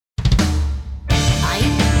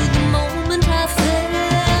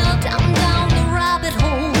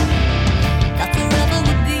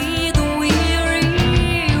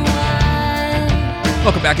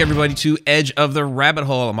Welcome back, everybody, to Edge of the Rabbit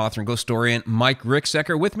Hole. I'm author and ghost historian Mike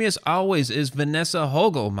Ricksecker. With me, as always, is Vanessa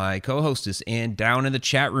Hogel, my co-hostess. And down in the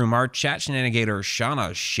chat room, our chat shenanigator,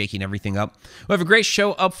 Shauna, shaking everything up. We have a great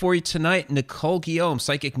show up for you tonight. Nicole Guillaume,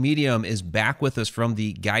 psychic medium, is back with us from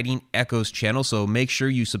the Guiding Echoes channel. So make sure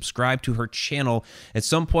you subscribe to her channel at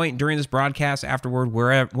some point during this broadcast, afterward,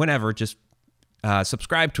 wherever, whenever. Just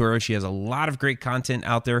subscribe to her. She has a lot of great content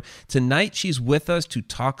out there. Tonight, she's with us to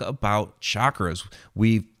talk about chakras.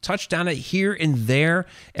 We've touched on it here and there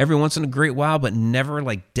every once in a great while, but never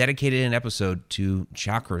like dedicated an episode to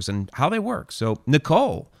chakras and how they work. So,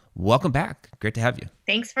 Nicole, welcome back. Great to have you.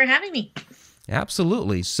 Thanks for having me.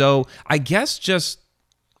 Absolutely. So, I guess just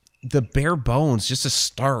the bare bones, just to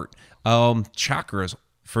start, chakras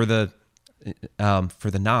for the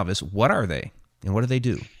novice. What are they, and what do they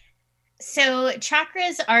do? So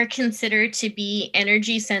chakras are considered to be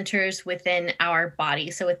energy centers within our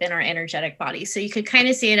body, so within our energetic body. So you could kind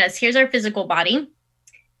of see it as, here's our physical body.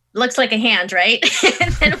 Looks like a hand, right?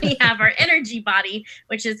 And then we have our energy body,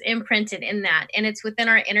 which is imprinted in that. And it's within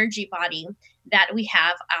our energy body that we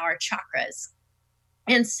have our chakras.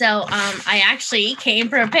 And so I actually came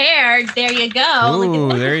prepared. There you go.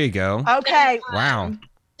 Ooh, there you go. Okay. Wow.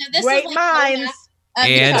 So this Great is minds.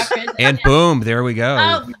 And boom, there we go.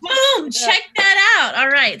 Oh, boom. Check that out. All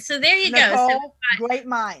right. So there you Nicole, go. So great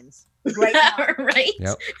minds. Great minds. right?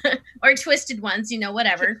 Yep. Or twisted ones,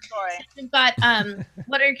 whatever. Sorry. We've got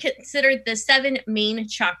what are considered the 7 main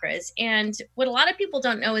chakras. And what a lot of people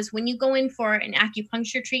don't know is when you go in for an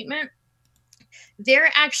acupuncture treatment,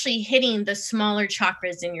 they're actually hitting the smaller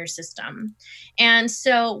chakras in your system. And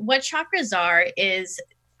so what chakras are is,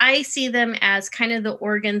 I see them as kind of the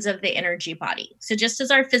organs of the energy body. So just as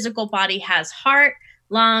our physical body has heart,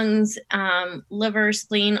 lungs, liver,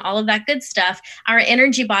 spleen, all of that good stuff, our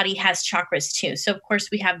energy body has chakras too. So of course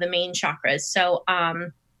we have the main chakras. So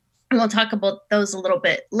and we'll talk about those a little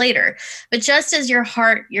bit later. But just as your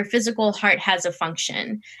heart, your physical heart has a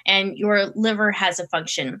function and your liver has a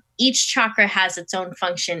function, each chakra has its own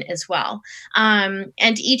function as well. And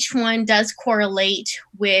each one does correlate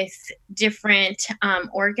with different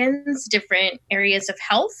organs, different areas of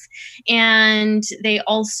health. And they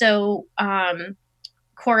also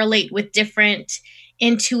correlate with different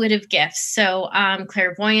intuitive gifts. So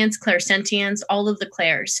clairvoyance, clairsentience, all of the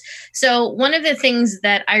clairs. So one of the things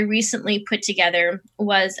that I recently put together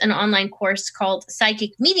was an online course called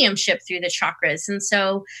Psychic Mediumship Through the Chakras. And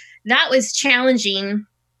so that was challenging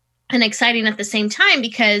and exciting at the same time,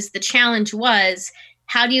 because the challenge was,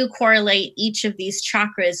 how do you correlate each of these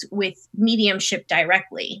chakras with mediumship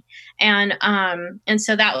directly? And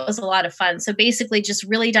so that was a lot of fun. So basically just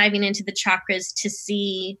really diving into the chakras to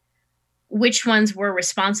see which ones were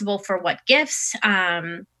responsible for what gifts,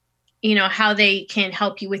 how they can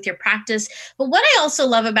help you with your practice. But what I also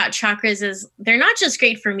love about chakras is they're not just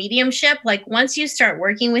great for mediumship. Like once you start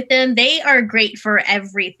working with them, they are great for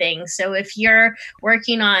everything. So if you're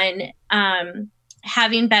working on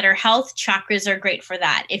having better health, chakras are great for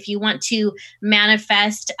that. If you want to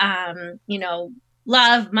manifest,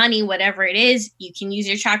 love, money, whatever it is, you can use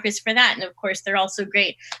your chakras for that. And of course, they're also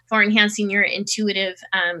great for enhancing your intuitive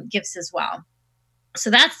gifts as well.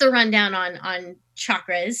 So that's the rundown on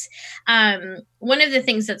chakras. One of the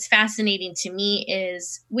things that's fascinating to me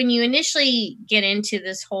is when you initially get into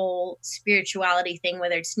this whole spirituality thing,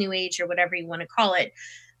 whether it's New Age or whatever you want to call it,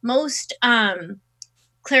 most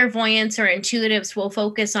clairvoyants or intuitives will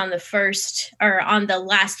focus on the first or on the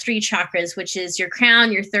last 3 chakras, which is your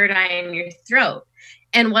crown, your third eye, and your throat.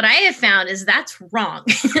 And what I have found is that's wrong.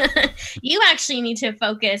 You actually need to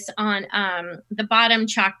focus on the bottom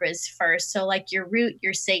chakras first. So like your root,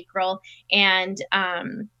 your sacral, and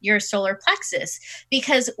your solar plexus,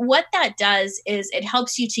 because what that does is it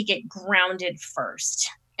helps you to get grounded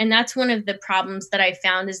first. And that's one of the problems that I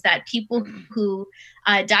found, is that people who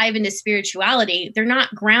dive into spirituality, they're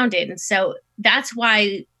not grounded. And so that's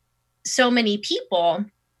why so many people,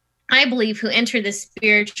 I believe, who enter the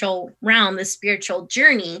spiritual realm, the spiritual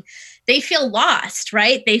journey, they feel lost,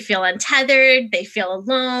 right? They feel untethered. They feel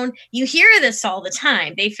alone. You hear this all the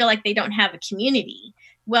time. They feel like they don't have a community.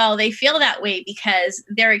 Well, they feel that way because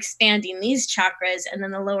they're expanding these chakras, and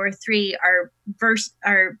then the lower 3 are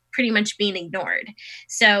pretty much being ignored.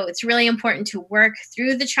 So it's really important to work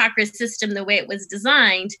through the chakra system the way it was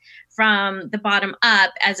designed, from the bottom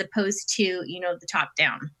up as opposed to, the top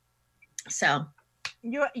down. So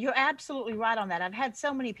you're absolutely right on that. I've had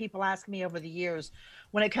so many people ask me over the years,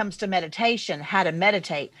 when it comes to meditation, how to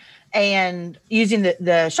meditate, and using the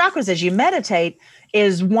chakras as you meditate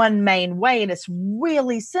is one main way. And it's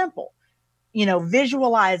really simple,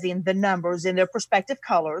 visualizing the numbers in their respective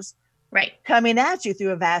colors, Right. coming at you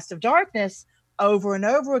through a vast of darkness over and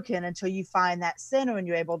over again until you find that center and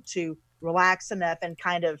you're able to relax enough and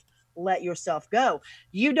kind of let yourself go.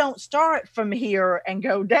 You don't start from here and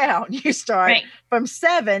go down. You start from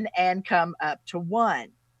 7 and come up to 1.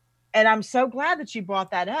 And I'm so glad that you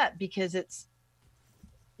brought that up, because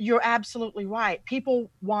you're absolutely right. People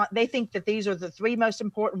they think that these are the 3 most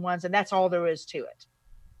important ones, and that's all there is to it.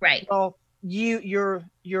 Right. Well, your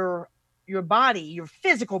body, your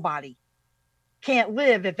physical body, can't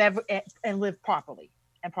live and live properly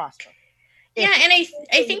and prosper. Yeah, and I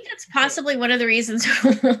think that's possibly one of the reasons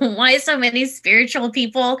why so many spiritual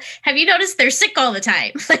people, have you noticed they're sick all the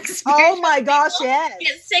time? Like, oh my gosh, yes.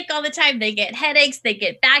 Get sick all the time. They get headaches, they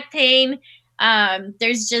get back pain.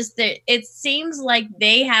 There's just it seems like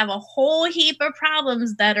they have a whole heap of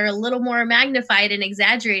problems that are a little more magnified and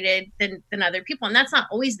exaggerated than other people. And that's not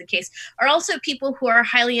always the case. Or also people who are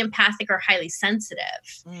highly empathic or highly sensitive.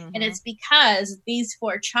 Mm-hmm. And it's because these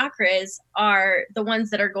 4 chakras are the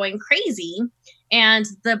ones that are going crazy and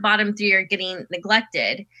the bottom 3 are getting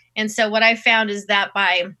neglected. And so what I found is that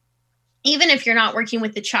even if you're not working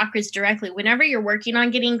with the chakras directly, whenever you're working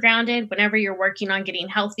on getting grounded, whenever you're working on getting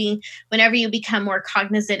healthy, whenever you become more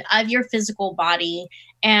cognizant of your physical body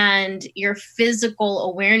and your physical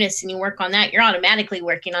awareness and you work on that, you're automatically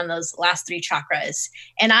working on those last 3 chakras.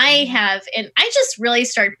 And I just really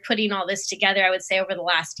started putting all this together, I would say, over the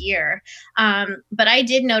last year. But I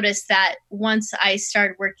did notice that once I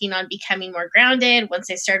started working on becoming more grounded,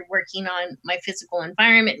 once I started working on my physical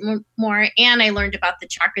environment more, and I learned about the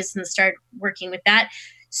chakras and started working with that,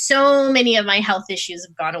 so many of my health issues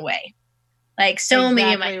have gone away. Like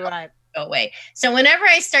many of my health go away. So whenever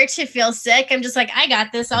I start to feel sick, I'm just like, I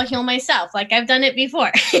got this. I'll heal myself. Like I've done it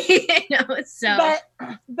before.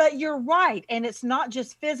 But you're right. And it's not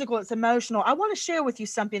just physical, it's emotional. I want to share with you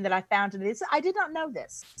something that I found today. I did not know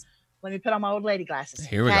this. Let me put on my old lady glasses.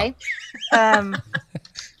 Here we go.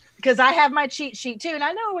 Because I have my cheat sheet too. And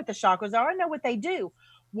I know what the chakras are. I know what they do.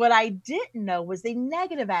 What I didn't know was the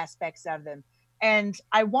negative aspects of them. And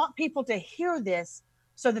I want people to hear this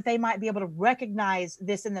so that they might be able to recognize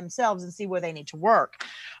this in themselves and see where they need to work.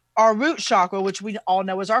 Our root chakra, which we all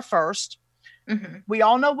know is our first. Mm-hmm. We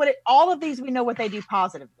all know all of these, we know what they do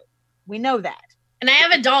positively. We know that. And I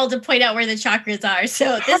have a doll to point out where the chakras are.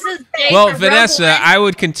 So this is well, Vanessa, I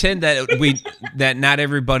would contend that that not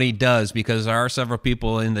everybody does, because there are several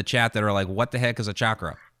people in the chat that are like, what the heck is a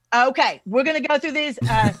chakra? Okay, we're going to go through these.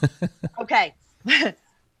 Okay.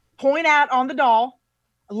 Point out on the doll.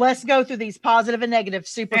 Let's go through these positive and negative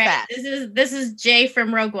super fast. This is Jay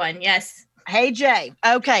from Rogue One. Yes. Hey, Jay.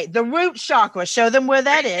 Okay. The root chakra. Show them where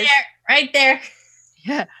that is. Right there.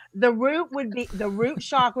 Yeah. The root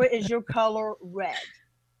chakra is your color red.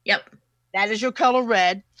 Yep. That is your color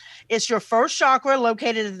red. It's your first chakra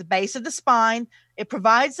located at the base of the spine. It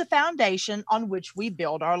provides the foundation on which we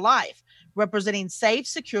build our life, representing safe,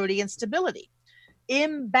 security, and stability.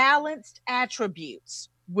 Imbalanced attributes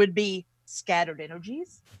would be scattered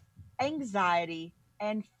energies, anxiety,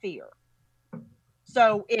 and fear.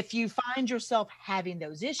 So if you find yourself having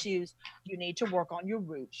those issues, you need to work on your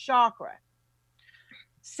root chakra.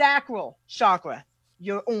 Sacral chakra,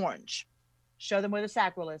 your orange. Show them where the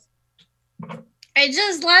sacral is. I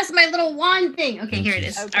just lost my little wand thing. Okay, here it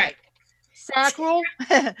is. Okay. All right. Sacral.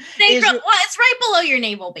 It's right below your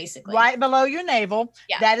navel, basically. Right below your navel.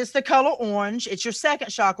 Yeah. That is the color orange. It's your second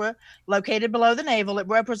chakra, located below the navel. It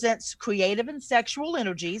represents creative and sexual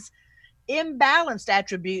energies. Imbalanced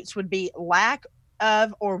attributes would be lack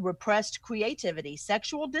of or repressed creativity,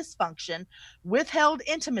 sexual dysfunction, withheld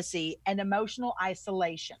intimacy, and emotional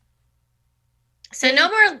isolation. So no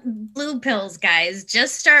more blue pills, guys.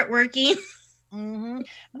 Just start working. Mm-hmm.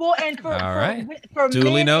 Well, and for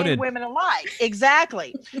duly men noted. and women alike.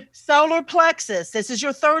 Exactly. Solar plexus. This is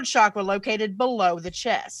your third chakra located below the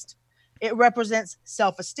chest. It represents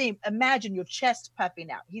self-esteem. Imagine your chest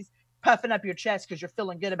puffing out. He's puffing up your chest because you're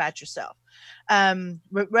feeling good about yourself.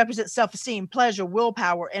 Represents self-esteem, pleasure,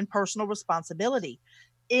 willpower, and personal responsibility.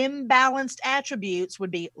 Imbalanced attributes would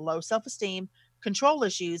be low self-esteem, control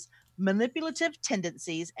issues, manipulative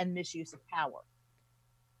tendencies, and misuse of power.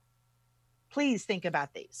 Please think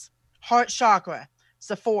about these. Heart chakra, it's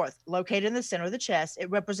the fourth, located in the center of the chest. It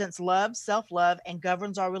represents love, self-love, and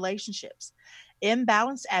governs our relationships.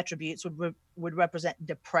 Imbalanced attributes would represent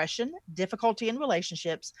depression, difficulty in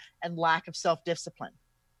relationships, and lack of self-discipline.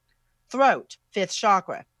 Throat, fifth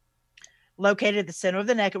chakra, located at the center of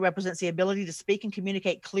the neck. It represents the ability to speak and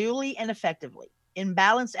communicate clearly and effectively.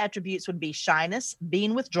 Imbalanced attributes would be shyness,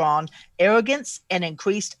 being withdrawn, arrogance, and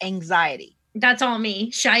increased anxiety. That's all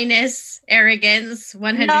me. Shyness, arrogance,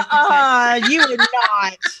 100%. You would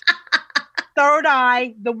not. third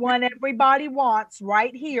eye, the one everybody wants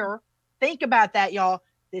right here. Think about that, y'all.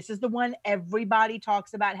 This is the one everybody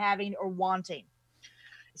talks about having or wanting.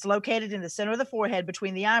 It's located in the center of the forehead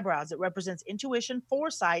between the eyebrows. It represents intuition,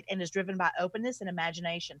 foresight, and is driven by openness and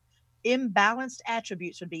imagination. Imbalanced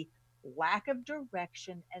attributes would be lack of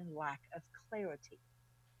direction and lack of clarity.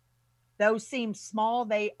 Those seem small.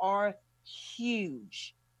 They are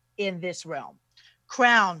huge in this realm.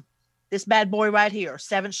 Crown, this bad boy right here,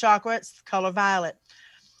 7th chakra, it's color violet.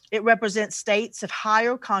 It represents states of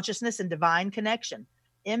higher consciousness and divine connection.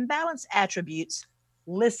 Imbalanced attributes,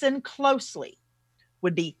 listen closely,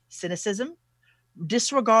 would be cynicism,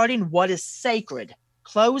 disregarding what is sacred,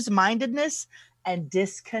 closed-mindedness, and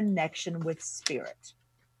disconnection with spirit.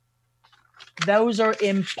 Those are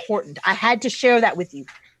important. I had to share that with you.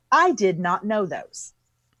 I did not know those.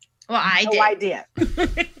 Well, I did. No idea.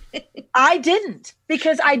 I didn't,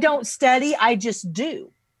 because I don't study. I just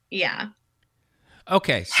do. Yeah.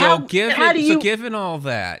 Okay, so given all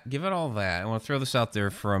that, I want to throw this out there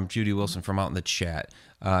from Judy Wilson from out in the chat.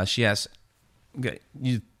 She asks,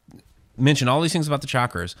 you mentioned all these things about the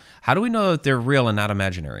chakras. How do we know that they're real and not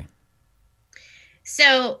imaginary?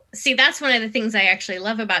 So, see, that's one of the things I actually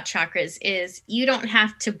love about chakras is you don't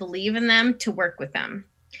have to believe in them to work with them.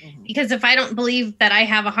 Mm-hmm. Because if I don't believe that I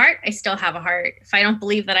have a heart, I still have a heart. If I don't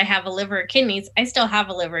believe that I have a liver or kidneys, I still have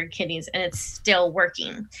a liver and kidneys, and it's still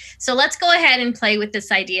working. So let's go ahead and play with this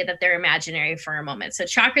idea that they're imaginary for a moment. So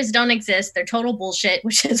chakras don't exist. They're total bullshit,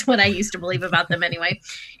 which is what I used to believe about them anyway.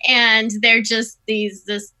 And they're just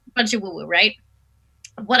this bunch of woo-woo, right?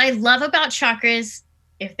 What I love about chakras,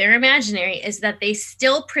 if they're imaginary, is that they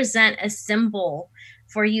still present a symbol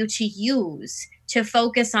for you to use to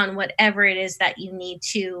focus on whatever it is that you need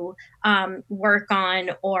to work on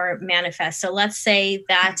or manifest. So let's say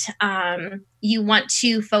that you want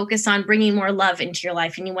to focus on bringing more love into your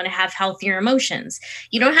life and you want to have healthier emotions.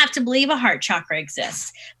 You don't have to believe a heart chakra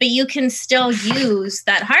exists, but you can still use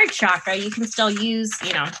that heart chakra. You can still use,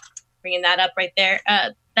 bringing that up right there,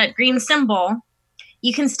 that green symbol.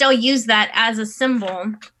 You can still use that as a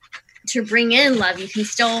symbol to bring in love. You can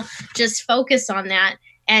still just focus on that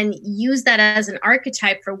and use that as an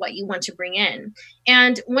archetype for what you want to bring in.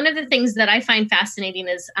 And one of the things that I find fascinating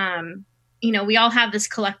is, we all have this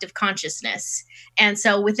collective consciousness. And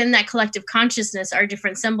so within that collective consciousness are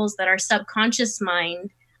different symbols that our subconscious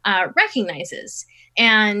mind recognizes.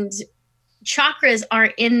 And chakras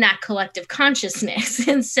are in that collective consciousness.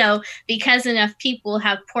 And so because enough people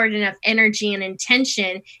have poured enough energy and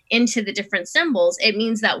intention into the different symbols, it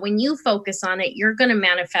means that when you focus on it, you're going to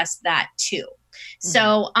manifest that too.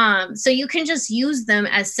 Mm-hmm. So you can just use them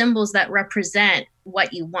as symbols that represent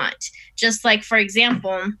what you want. Just like, for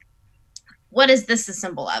example, what is this a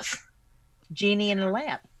symbol of? Genie in a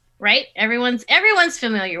lamp. Right? Everyone's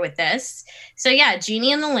familiar with this. So yeah,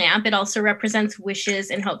 genie in the lamp. It also represents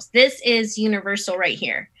wishes and hopes. This is universal right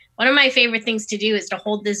here. One of my favorite things to do is to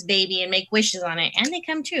hold this baby and make wishes on it, and they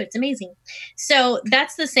come true. It's amazing. So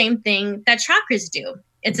that's the same thing that chakras do.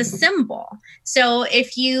 It's a symbol. So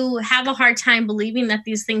if you have a hard time believing that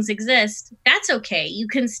these things exist, that's okay. You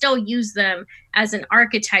can still use them as an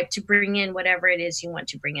archetype to bring in whatever it is you want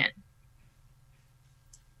to bring in.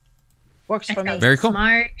 Works for me. Very cool.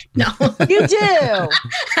 Smart. No. You do.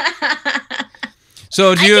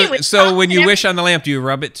 So when you wish on the lamp, do you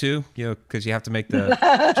rub it too? Because you have to make the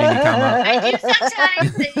genie come up. I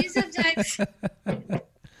do sometimes.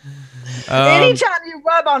 Anytime you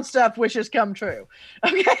rub on stuff, wishes come true.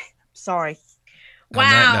 Okay. Sorry.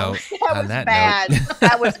 Wow.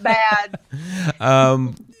 That was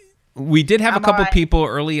bad. We did have a couple people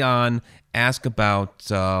early on ask about,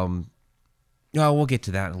 we'll get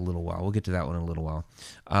to that in a little while. We'll get to that one in a little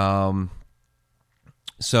while.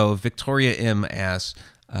 So Victoria M asks,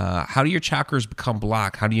 how do your chakras become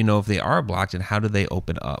blocked? How do you know if they are blocked, and how do they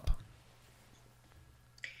open up?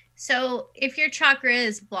 So if your chakra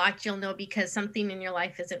is blocked, you'll know because something in your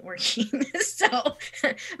life isn't working. So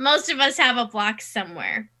most of us have a block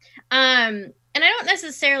somewhere. And I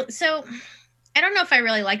don't know if I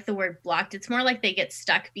really like the word blocked. It's more like they get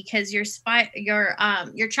stuck because your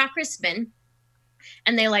chakras spin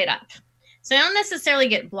and they light up. So they don't necessarily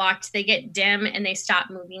get blocked. They get dim and they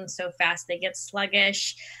stop moving so fast. They get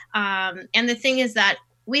sluggish. And the thing is that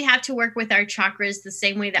we have to work with our chakras the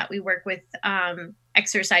same way that we work with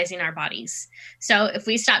exercising our bodies. So if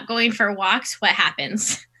we stop going for walks, what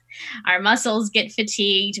happens? Our muscles get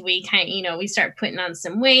fatigued. We we start putting on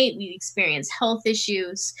some weight. We experience health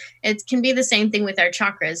issues. It can be the same thing with our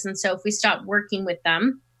chakras. And so if we stop working with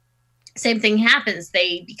them, same thing happens.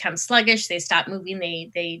 They become sluggish, they stop moving,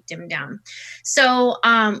 they dim down. So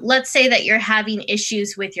let's say that you're having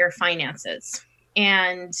issues with your finances,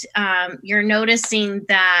 and you're noticing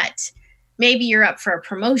that maybe you're up for a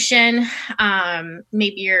promotion,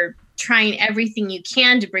 maybe you're trying everything you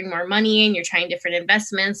can to bring more money in, you're trying different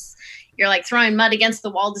investments, you're like throwing mud against the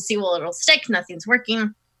wall to see, well, it'll stick, nothing's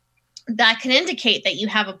working. That can indicate that you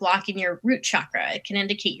have a block in your root chakra. It can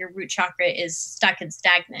indicate your root chakra is stuck and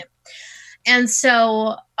stagnant. And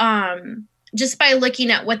so just by looking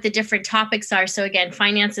at what the different topics are, so again,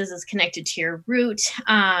 finances is connected to your root,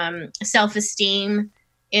 self-esteem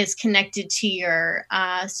is connected to your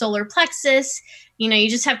solar plexus. You know, you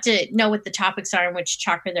just have to know what the topics are and which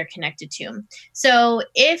chakra they're connected to. So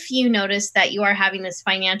if you notice that you are having this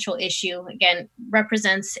financial issue, again,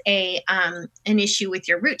 represents an issue with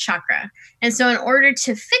your root chakra. And so in order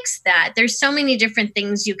to fix that, there's so many different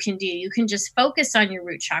things you can do. You can just focus on your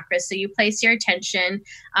root chakra. So you place your attention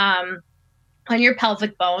on your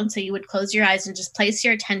pelvic bone. So you would close your eyes and just place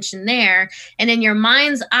your attention there. And in your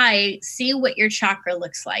mind's eye, see what your chakra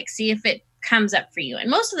looks like. See if it comes up for you. And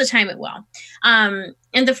most of the time it will. And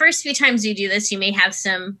the first few times you do this, you may have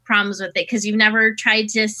some problems with it because you've never tried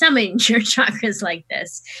to summon your chakras like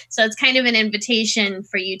this. So it's kind of an invitation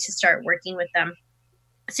for you to start working with them.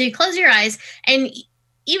 So you close your eyes, and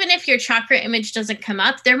even if your chakra image doesn't come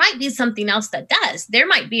up, there might be something else that does. There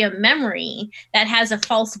might be a memory that has a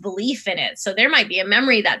false belief in it. So there might be a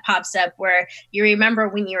memory that pops up where you remember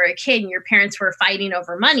when you were a kid and your parents were fighting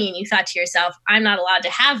over money, and you thought to yourself, I'm not allowed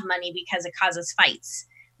to have money because it causes fights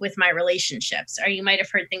with my relationships. Or you might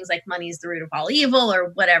have heard things like money is the root of all evil,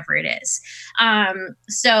 or whatever it is.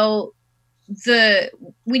 So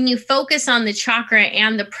when you focus on the chakra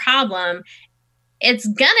and the problem, it's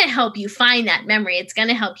going to help you find that memory. It's going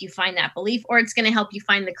to help you find that belief, or it's going to help you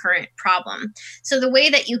find the current problem. So the way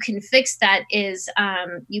that you can fix that is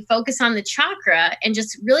you focus on the chakra and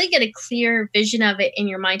just really get a clear vision of it in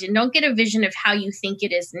your mind, and don't get a vision of how you think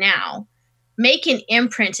it is now. Make an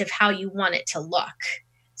imprint of how you want it to look.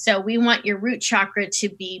 So we want your root chakra to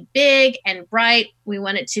be big and bright. We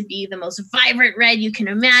want it to be the most vibrant red you can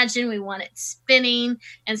imagine. We want it spinning.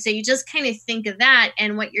 And so you just kind of think of that.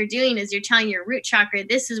 And what you're doing is you're telling your root chakra,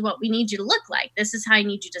 this is what we need you to look like. This is how I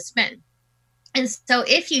need you to spin. And so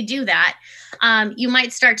if you do that, you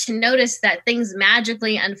might start to notice that things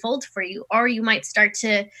magically unfold for you, or you might start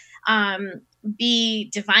to be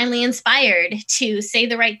divinely inspired to say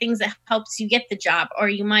the right things that helps you get the job, or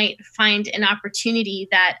you might find an opportunity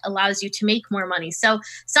that allows you to make more money. So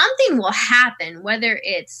something will happen, whether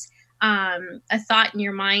it's a thought in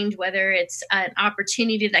your mind, whether it's an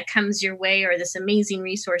opportunity that comes your way, or this amazing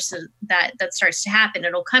resource that starts to happen.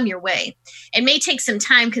 It'll come your way. It may take some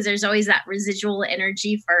time because there's always that residual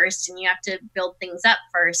energy first, and you have to build things up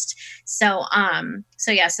first. So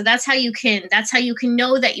that's how you can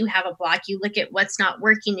know that you have a block. You look at what's not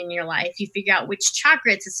working in your life, you figure out which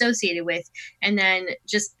chakra it's associated with, and then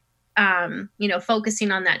just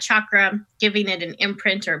focusing on that chakra, giving it an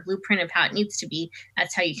imprint or a blueprint of how it needs to be.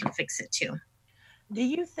 That's how you can fix it too. Do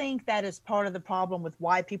you think that is part of the problem with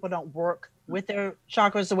why people don't work with their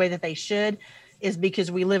chakras the way that they should, is because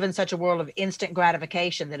we live in such a world of instant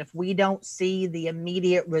gratification that if we don't see the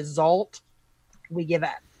immediate result, we give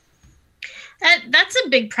up? That's a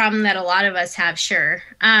big problem that a lot of us have, sure.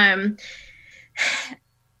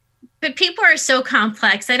 But people are so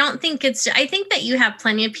complex. I think that you have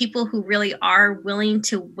plenty of people who really are willing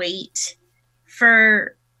to wait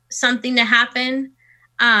for something to happen.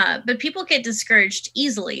 But people get discouraged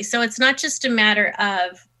easily. So it's not just a matter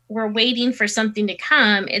of we're waiting for something to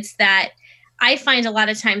come. It's that I find a lot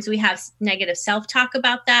of times we have negative self-talk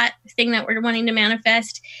about that thing that we're wanting to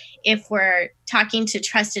manifest. If we're talking to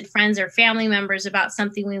trusted friends or family members about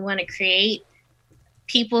something we want to create,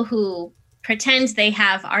 people who pretend they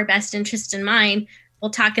have our best interest in mind will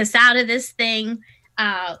talk us out of this thing.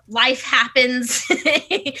 Life happens,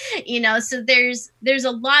 so there's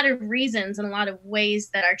a lot of reasons and a lot of ways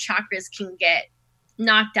that our chakras can get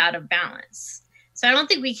knocked out of balance. So I don't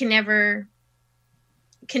think we can ever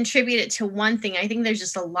contribute it to one thing. I think there's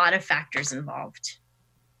just a lot of factors involved.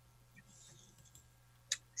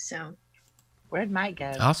 So where'd Mike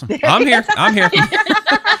go? Awesome. I'm here.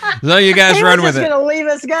 So you guys run with it. He's just going to leave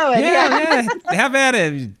us going. Yeah. Have at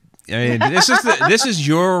it. I mean, this is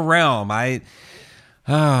your realm. I've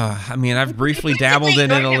briefly dabbled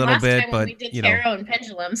in it a little bit, but we did tarot and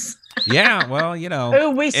pendulums. Yeah, well,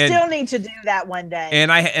 Oh, we still need to do that one day.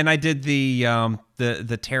 And I did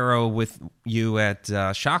the tarot with you at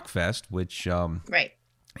Shockfest, which right.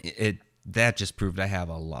 That just proved I have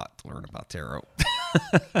a lot to learn about tarot.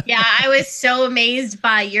 Yeah, I was so amazed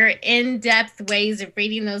by your in-depth ways of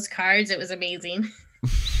reading those cards. It was amazing.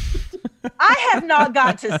 I have not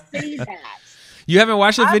got to see that. You haven't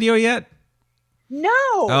watched the video yet? No.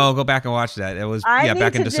 Oh, go back and watch that. It was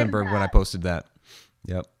back in December when I posted that.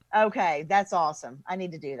 Yep. Okay, that's awesome. I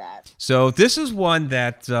need to do that. So this is one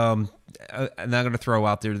that I'm not going to throw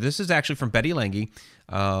out there. This is actually from Betty Lange,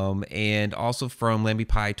 and also from Lamby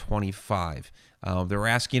Pie 25. They were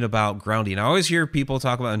asking about grounding. I always hear people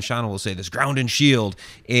talk about, and Shauna will say this, ground and shield.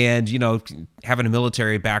 And, having a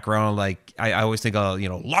military background, like I always think of,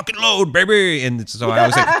 lock and load, baby. And so I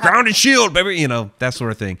always say ground and shield, baby, that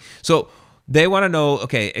sort of thing. So they want to know,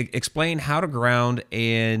 okay, explain how to ground.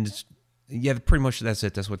 And yeah, pretty much that's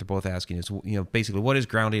it. That's what they're both asking is, basically what is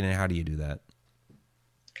grounding and how do you do that?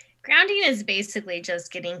 Grounding is basically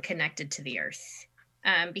just getting connected to the earth,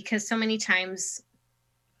 because so many times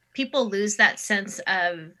people lose that sense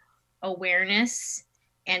of awareness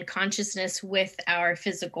and consciousness with our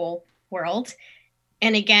physical world.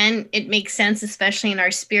 And again, it makes sense, especially in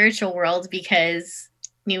our spiritual world, because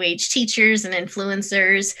New Age teachers and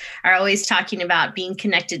influencers are always talking about being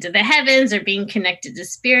connected to the heavens or being connected to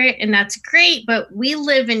spirit. And that's great, but we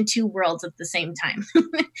live in two worlds at the same time.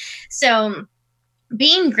 So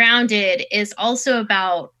being grounded is also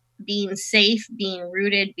about being safe, being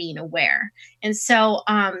rooted, being aware. And so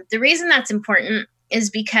the reason that's important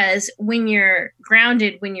is because when you're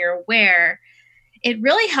grounded, when you're aware, it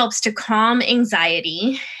really helps to calm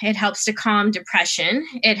anxiety. It helps to calm depression.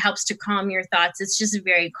 It helps to calm your thoughts. It's just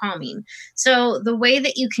very calming. So the way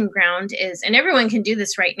that you can ground is, and everyone can do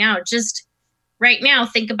this right now, just right now,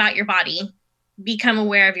 think about your body. Become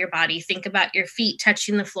aware of your body. Think about your feet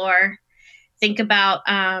touching the floor. Think about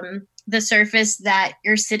the surface that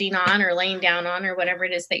you're sitting on or laying down on or whatever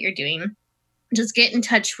it is that you're doing. Just get in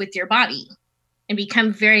touch with your body and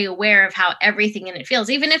become very aware of how everything in it feels.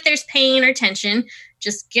 Even if there's pain or tension,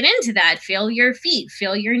 just get into that. Feel your feet,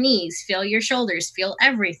 feel your knees, feel your shoulders, feel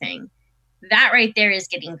everything. That right there is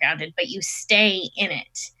getting grounded, but you stay in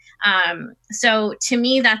it. So to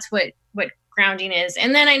me, that's what grounding is.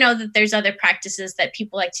 And then I know that there's other practices that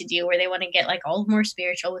people like to do where they want to get like all more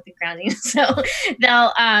spiritual with the grounding. So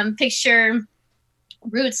they'll picture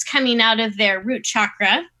roots coming out of their root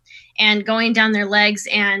chakra and going down their legs,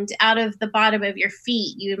 and out of the bottom of your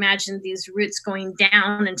feet, you imagine these roots going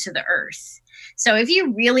down into the earth. So if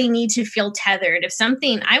you really need to feel tethered, if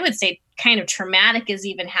something, I would say kind of traumatic is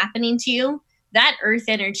even happening to you, that earth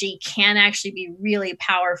energy can actually be really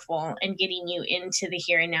powerful in getting you into the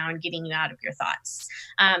here and now and getting you out of your thoughts.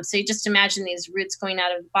 So you just imagine these roots going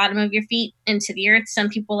out of the bottom of your feet into the earth. Some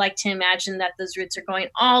people like to imagine that those roots are going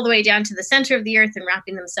all the way down to the center of the earth and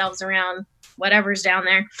wrapping themselves around whatever's down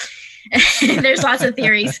there. There's lots of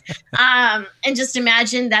theories. And just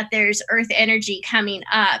imagine that there's earth energy coming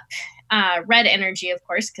up, red energy, of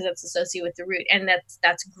course, because that's associated with the root, and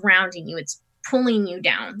that's grounding you. It's pulling you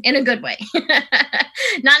down in a good way,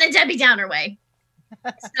 not a Debbie Downer way.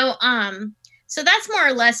 So that's more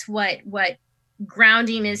or less what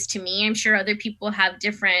grounding is to me. I'm sure other people have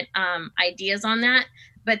different ideas on that,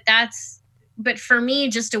 but for me,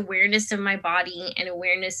 just awareness of my body and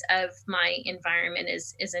awareness of my environment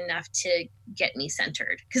is enough to get me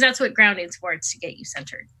centered, because that's what grounding's for. It's to get you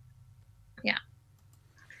centered. Yeah.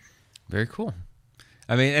 Very cool.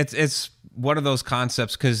 I mean, it's one of those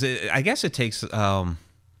concepts, because I guess it takes, I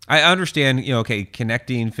understand, okay,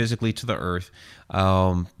 connecting physically to the earth.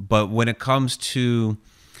 But when it comes to,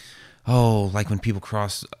 like when people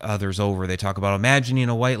cross others over, they talk about imagining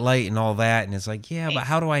a white light and all that. And it's like, yeah, but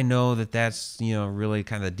how do I know that that's, really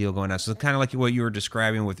kind of the deal going on? So kind of like what you were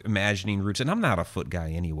describing with imagining roots. And I'm not a foot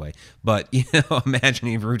guy anyway, but,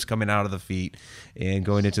 imagining roots coming out of the feet and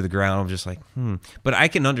going into the ground, I'm just like, But I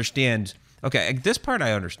can understand. Okay, this part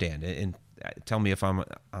I understand, and tell me if I'm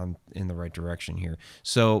in the right direction here.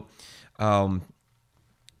 So,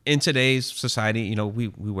 in today's society, we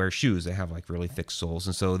wear shoes. They have like really thick soles,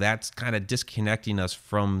 and so that's kind of disconnecting us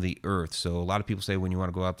from the earth. So a lot of people say when you want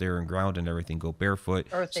to go out there and ground and everything, go barefoot,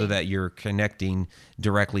 so that you're connecting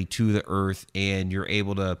directly to the earth, and you're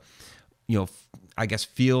able to, I guess,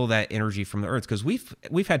 feel that energy from the earth. Because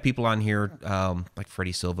we've had people on here, like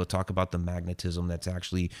Freddie Silva, talk about the magnetism that's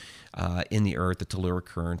actually in the earth, the telluric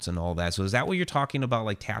currents and all that. So is that what you're talking about,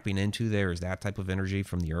 like tapping into there? Is that type of energy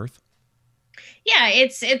from the earth? Yeah,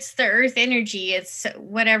 it's the earth energy. It's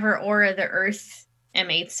whatever aura the earth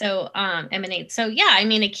emanates. So yeah, I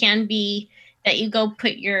mean, it can be that you go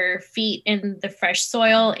put your feet in the fresh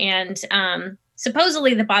soil, and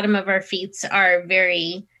supposedly the bottom of our feet are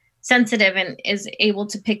very sensitive and is able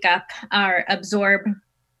to pick up or absorb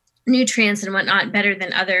nutrients and whatnot better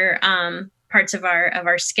than other parts of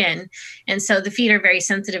our skin. And so the feet are very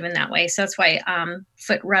sensitive in that way. So that's why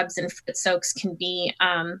foot rubs and foot soaks can be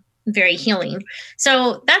very healing.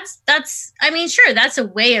 So that's I mean, sure, that's a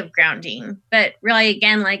way of grounding, but really,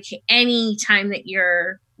 again, like any time that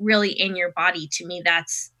you're really in your body, to me,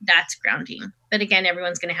 that's grounding. But again,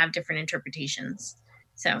 everyone's going to have different interpretations.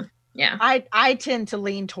 So yeah, I tend to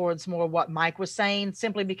lean towards more what Mike was saying,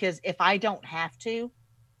 simply because if I don't have to,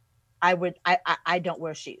 I don't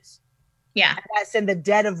wear shoes. Yeah, and that's in the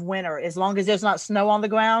dead of winter. As long as there's not snow on the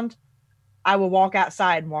ground, I will walk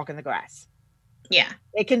outside and walk in the grass. Yeah,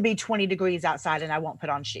 it can be 20 degrees outside and I won't put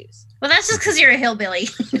on shoes. Well, that's just because you're a hillbilly.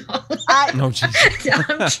 No,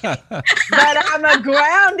 Jesus. But I'm a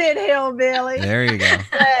grounded hillbilly. There you go.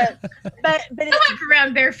 But I walk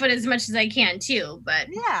around barefoot as much as I can too. But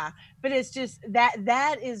yeah, but it's just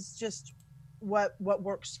that is just what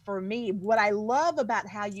works for me. What I love about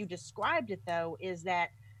how you described it, though, is that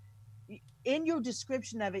in your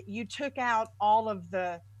description of it, you took out all of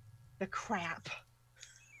the crap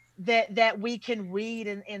that we can read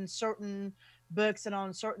in certain books and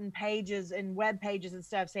on certain pages and web pages and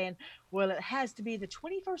stuff, saying, well, it has to be the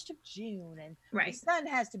 21st of June and the sun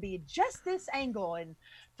has to be just this angle and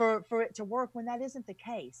for it to work, when that isn't the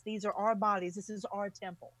case. These are our bodies. This is our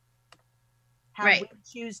temple. How we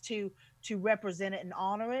choose to represent it and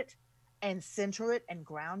honor it and center it and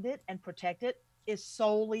ground it and protect it is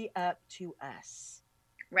solely up to us.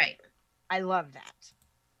 Right. I love that.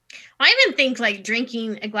 I even think like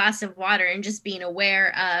drinking a glass of water and just being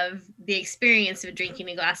aware of the experience of drinking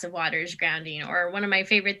a glass of water is grounding. Or one of my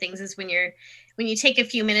favorite things is when you take a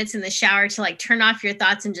few minutes in the shower to like turn off your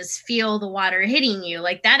thoughts and just feel the water hitting you.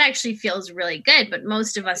 Like that actually feels really good, but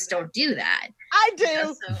most of us don't do that. I do.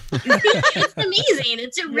 So it's amazing.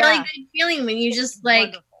 It's a really good feeling when you just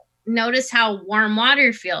like notice how warm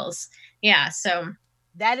water feels. Yeah. So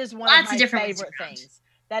that is one of my favorite things.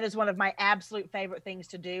 That is one of my absolute favorite things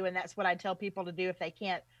to do. And that's what I tell people to do if they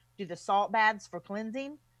can't do the salt baths for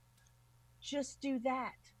cleansing. Just do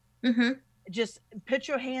that. Mm-hmm. Just put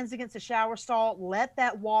your hands against the shower stall, let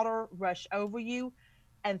that water rush over you,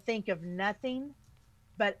 and think of nothing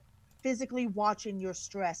but physically watching your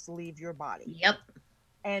stress leave your body. Yep.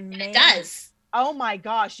 And man, it does. Oh my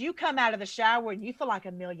gosh, you come out of the shower and you feel like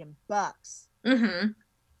 $1,000,000. Mm-hmm.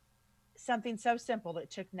 Something so simple that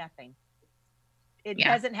took nothing. It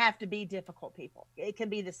doesn't have to be difficult, people. It can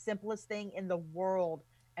be the simplest thing in the world,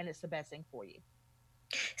 and it's the best thing for you.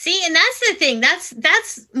 See, and that's the thing.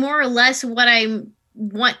 That's more or less what I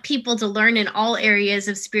want people to learn in all areas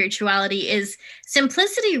of spirituality is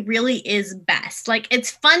simplicity really is best. Like,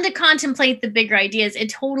 it's fun to contemplate the bigger ideas.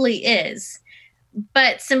 It totally is.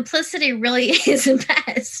 But simplicity really is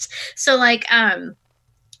best. So, like,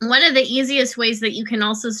 one of the easiest ways that you can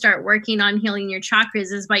also start working on healing your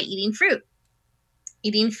chakras is by eating fruit.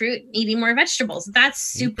 Eating more vegetables. That's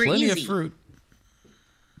super easy. Plenty of fruit.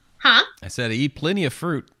 Huh? I said eat plenty of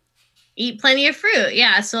fruit. Eat plenty of fruit.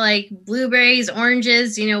 Yeah. So like blueberries,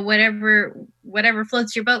 oranges, whatever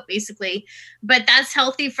floats your boat, basically. But that's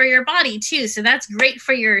healthy for your body too. So that's great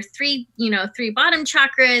for your three bottom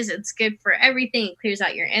chakras. It's good for everything. It clears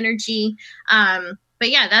out your energy. But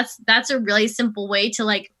yeah, that's a really simple way to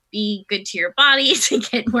like be good to your body, to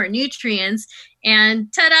get more nutrients,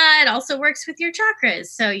 and ta-da, it also works with your chakras.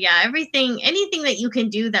 So yeah, anything that you can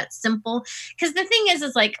do that's simple. Because the thing is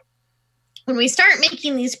like when we start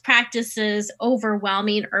making these practices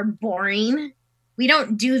overwhelming or boring, we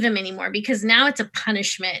don't do them anymore because now it's a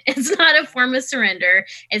punishment. It's not a form of surrender.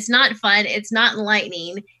 It's not fun. It's not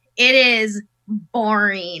enlightening. It is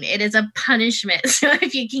boring. It is a punishment. So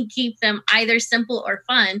if you can keep them either simple or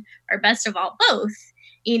fun, or best of all, both,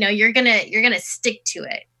 you're gonna stick to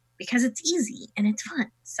it because it's easy and it's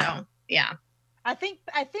fun. So yeah, I think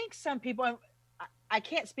some people, I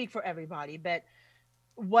can't speak for everybody, but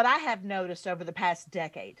what I have noticed over the past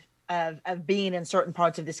decade of being in certain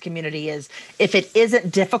parts of this community is if it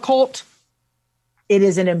isn't difficult, it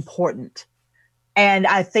isn't important. And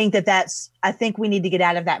I think I think we need to get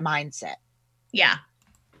out of that mindset. Yeah.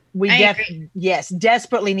 We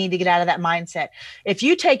desperately need to get out of that mindset. If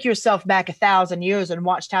you take yourself back 1,000 years and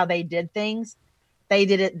watched how they did things, they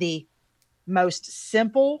did it the most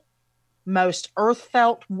simple, most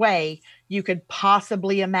earth-felt way you could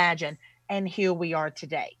possibly imagine. And here we are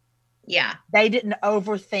today. Yeah. They didn't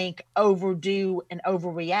overthink, overdo, and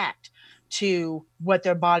overreact to what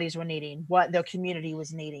their bodies were needing, what their community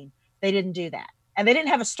was needing. They didn't do that. And they didn't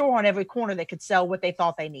have a store on every corner that could sell what they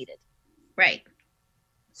thought they needed. Right.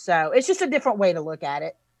 So it's just a different way to look at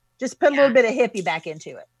it. Just put a little bit of hippie back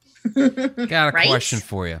into it. Got a question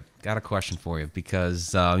for you. got a question for you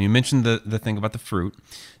because you mentioned the thing about the fruit,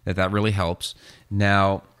 that really helps.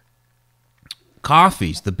 Now,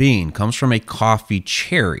 coffees, the bean, comes from a coffee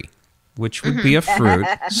cherry, which would be a fruit.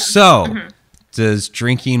 So, does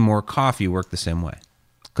drinking more coffee work the same way?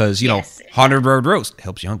 Because, Yes. Haunted Road Roast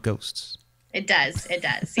helps you hunt ghosts. It does. It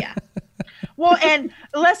does. Yeah. Well, and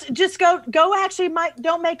let's just go actually, Mike,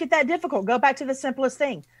 don't make it that difficult. Go back to the simplest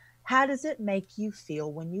thing. How does it make you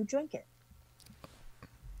feel when you drink it?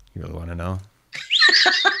 You really want to know?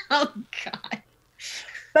 Oh God.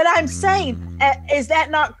 But I'm saying, is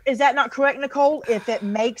that not correct, Nicole? If it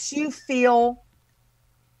makes you feel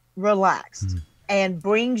relaxed and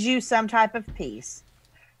brings you some type of peace,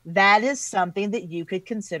 that is something that you could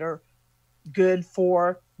consider good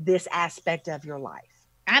for this aspect of your life.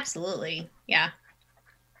 Absolutely. Yeah.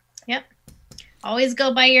 Yep. Always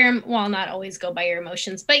go by not always go by your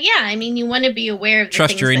emotions, but yeah, I mean, you want to be aware of the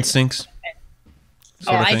Trust things your that- instincts. Oh,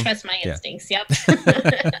 sort of I thing. trust my Yeah. instincts. Yep.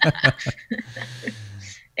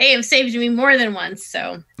 They have saved me more than once.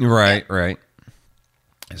 So Right, right.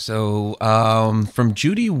 So, from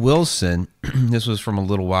Judy Wilson, this was from a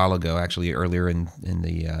little while ago, actually earlier in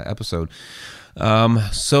the episode.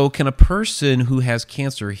 So, can a person who has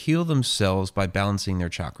cancer heal themselves by balancing their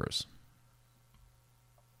chakras?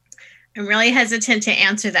 I'm really hesitant to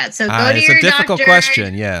answer that. So go to It's your a difficult doctor.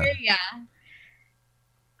 question, yeah. Yeah.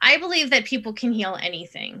 I believe that people can heal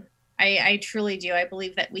anything. I truly do. I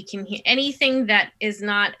believe that we can heal anything that is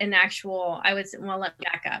not an actual, I would say, well, let me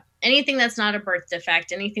back up. Anything that's not a birth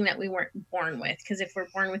defect, anything that we weren't born with, because if we're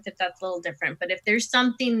born with it, that's a little different. But if there's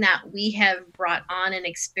something that we have brought on and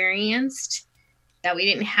experienced that we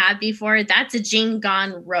didn't have before, that's a gene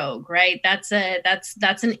gone rogue, right? That's an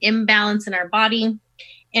imbalance in our body.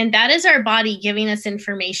 And that is our body giving us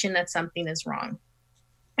information that something is wrong.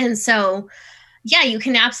 And so, yeah, you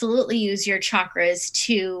can absolutely use your chakras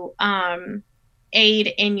to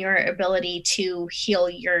aid in your ability to heal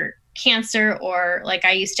your cancer. Or like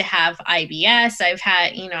I used to have IBS. I've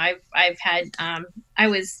had, I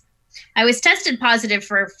was tested positive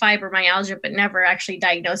for fibromyalgia, but never actually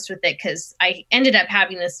diagnosed with it because I ended up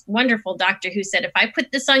having this wonderful doctor who said, if I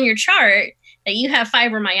put this on your chart that you have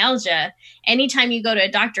fibromyalgia, anytime you go to a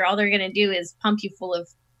doctor, all they're going to do is pump you full of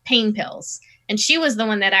pain pills. And she was the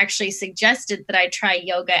one that actually suggested that I try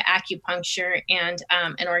yoga, acupuncture, and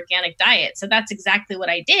an organic diet. So that's exactly what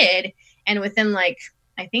I did. And within I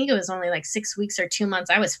think it was only 6 weeks or 2 months,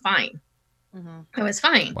 I was fine. I was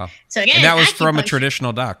fine. Wow. So again, And that was from a acupuncture-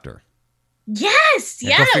 traditional doctor. Yes.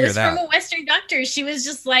 Yeah, Yeah. go It figure was that from a Western doctor. She was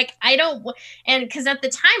just like, and because at the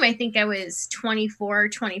time, I think I was 24,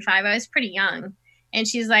 25, I was pretty young. And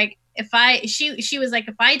she's like, she was like,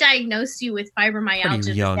 if I diagnose you with fibromyalgia,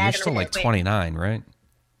 Pretty young. You're still 29, right?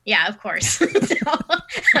 Yeah, of course.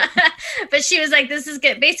 But she was like, this is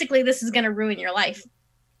good. Basically, this is going to ruin your life.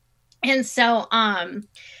 And so, yeah,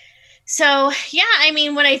 I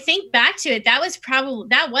mean, when I think back to it, that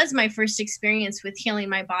was my first experience with healing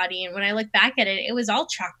my body. And when I look back at it, it was all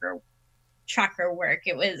chakra work.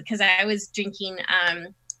 It was because I was drinking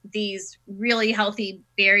these really healthy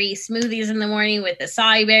berry smoothies in the morning with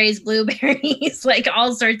acai berries, blueberries,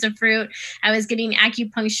 all sorts of fruit. I was getting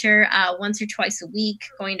acupuncture once or twice a week,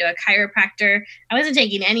 going to a chiropractor. I wasn't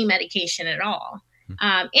taking any medication at all. And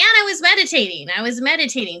I was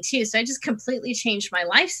meditating too. So I just completely changed my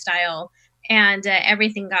lifestyle and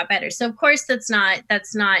everything got better. So of course that's not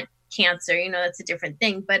cancer, that's a different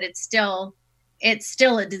thing, but it's still a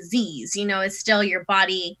disease, it's still your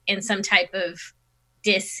body in some type of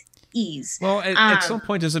dis-ease. Well, at some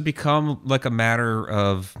point, does it become a matter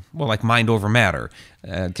of, mind over matter?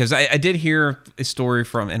 Because I did hear a story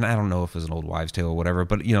from, and I don't know if it was an old wives' tale or whatever,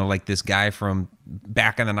 but, this guy from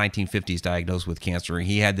back in the 1950s diagnosed with cancer, and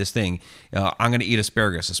he had this thing, I'm going to eat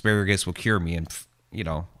asparagus. Asparagus will cure me. And,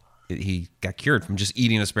 he got cured from just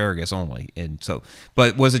eating asparagus only. And so,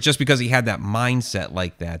 but was it just because he had that mindset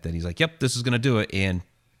like that he's like, yep, this is going to do it, and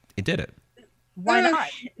it did it? Why not?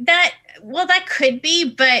 That could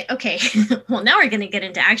be, but okay. Well, now we're going to get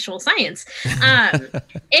into actual science.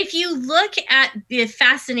 If you look at the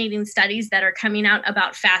fascinating studies that are coming out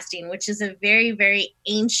about fasting, which is a very, very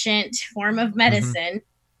ancient form of medicine,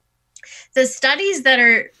 the studies that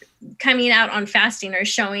are coming out on fasting are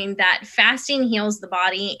showing that fasting heals the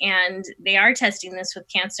body, and they are testing this with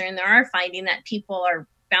cancer, and they are finding that people are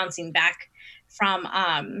bouncing back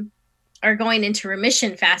from are going into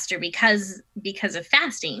remission faster because of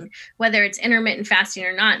fasting, whether it's intermittent fasting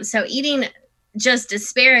or not. And so eating just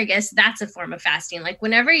asparagus, that's a form of fasting.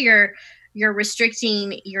 Whenever you're you're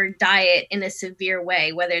restricting your diet in a severe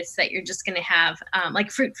way, whether it's that you're just going to have like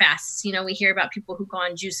fruit fasts. You know, we hear about people who go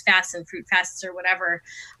on juice fasts and fruit fasts or whatever.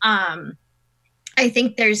 I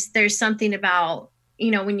think there's something about,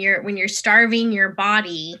 you know, when you're starving your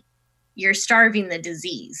body, you're starving the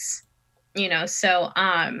disease, you know? So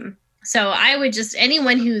I would just,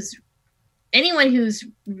 anyone who's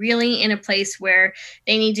really in a place where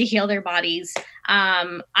they need to heal their bodies,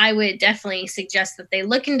 I would definitely suggest that they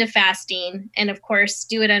look into fasting, and of course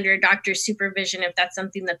do it under a doctor's supervision if that's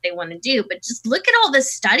something that they want to do. But just look at all the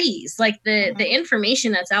studies, like the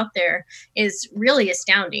information that's out there is really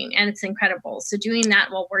astounding, and it's incredible. So doing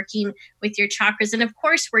that while working with your chakras, and of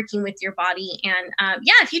course working with your body, and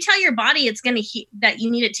if you tell your body it's going to that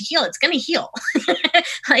you need it to heal, it's going to heal.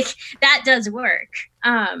 Like that does work.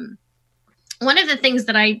 One of the things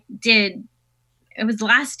that I did, it was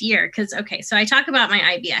last year, so I talk about my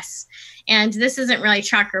IBS, and this isn't really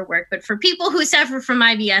chakra work, but for people who suffer from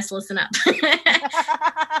IBS, listen up.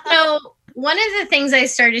 So one of the things I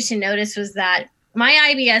started to notice was that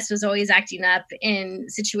my IBS was always acting up in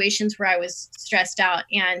situations where I was stressed out.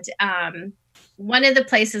 And one of the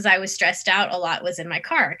places I was stressed out a lot was in my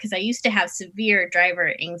car, because I used to have severe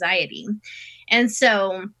driver anxiety. And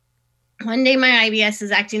so one day my IBS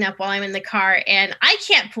is acting up while I'm in the car, and I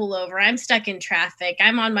can't pull over. I'm stuck in traffic.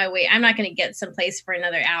 I'm on my way. I'm not going to get someplace for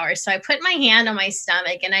another hour. So I put my hand on my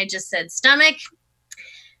stomach and I just said, "Stomach,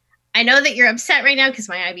 I know that you're upset right now because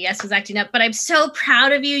my IBS was acting up, but I'm so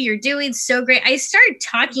proud of you. You're doing so great." I started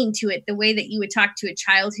talking to it the way that you would talk to a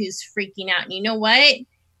child who's freaking out. And you know what?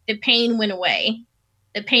 The pain went away.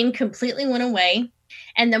 The pain completely went away.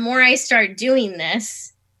 And the more I start doing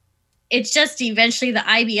this, it's just eventually the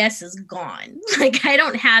IBS is gone. Like I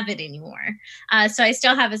don't have it anymore. So I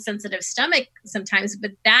still have a sensitive stomach sometimes,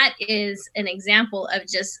 but that is an example of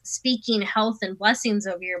just speaking health and blessings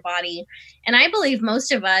over your body. And I believe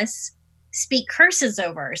most of us speak curses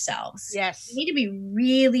over ourselves. Yes. We need to be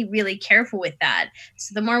really, really careful with that.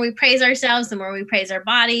 So the more we praise ourselves, the more we praise our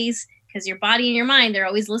bodies, because your body and your mind, they're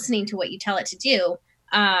always listening to what you tell it to do.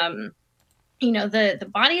 You know, the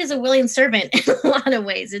body is a willing servant in a lot of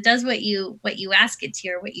ways. It does what you ask it to,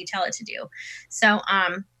 or what you tell it to do. So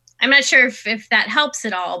I'm not sure if that helps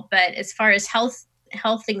at all, but as far as health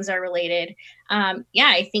things are related,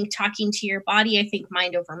 I think talking to your body, I think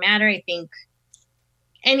mind over matter, I think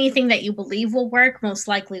anything that you believe will work most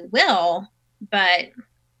likely will. But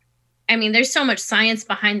I mean, there's so much science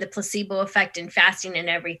behind the placebo effect in fasting and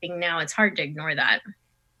everything now. It's hard to ignore that.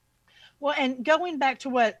 Well, and going back to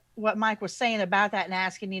what Mike was saying about that and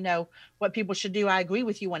asking, you know, what people should do, I agree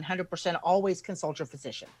with you 100%. Always consult your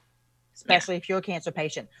physician, especially if you're a cancer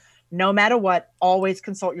patient. No matter what, always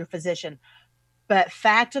consult your physician. But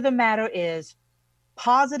fact of the matter is,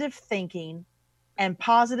 positive thinking and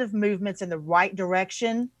positive movements in the right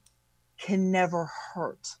direction can never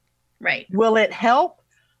hurt. Right. Will it help?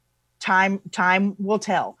 Time will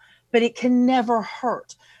tell, but it can never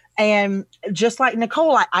hurt. And just like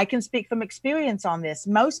Nicole, I can speak from experience on this.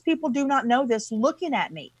 Most people do not know this looking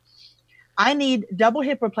at me. I need double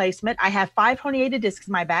hip replacement. I have 5 herniated discs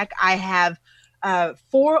in my back. I have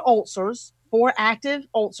 4 ulcers, 4 active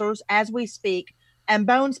ulcers as we speak, and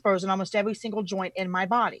bone spurs in almost every single joint in my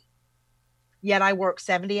body. Yet I work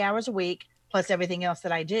 70 hours a week, plus everything else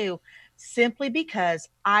that I do, simply because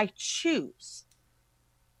I choose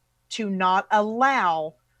to not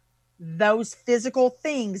allow those physical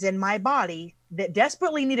things in my body that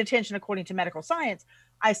desperately need attention according to medical science.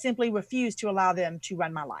 I simply refuse to allow them to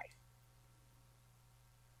run my life.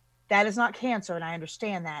 That is not cancer, and I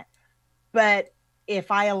understand that. But if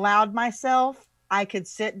I allowed myself, I could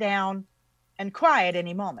sit down and cry at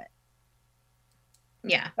any moment.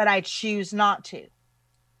 Yeah. But I choose not to.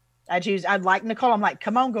 I'd like Nicole. I'm like,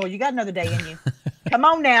 come on, girl, you got another day in you. Come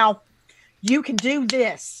on now. You can do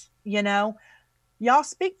this, you know. Y'all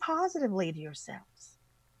speak positively to yourselves.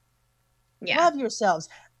 Yeah. Love yourselves.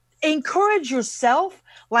 Encourage yourself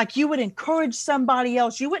like you would encourage somebody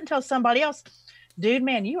else. You wouldn't tell somebody else, dude,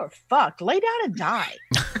 man, you are fucked. Lay down and die.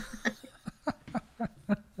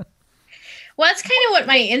 Well, that's kind of what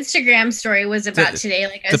my Instagram story was about today.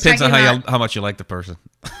 Like, I was depends on talking how much you like the person.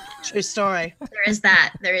 True story. There is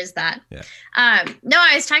that. Yeah. No,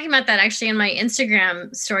 I was talking about that actually in my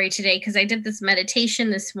Instagram story today, because I did this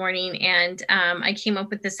meditation this morning, and I came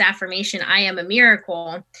up with this affirmation: I am a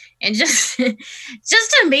miracle. And just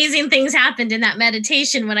amazing things happened in that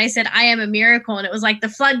meditation when I said I am a miracle, and it was like the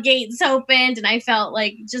floodgates opened, and I felt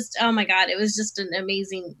like just, oh my God, it was just an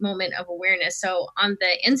amazing moment of awareness. So on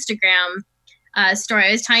the Instagram, story.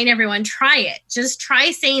 I was telling everyone, try it. Just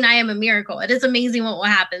try saying I am a miracle. It is amazing what will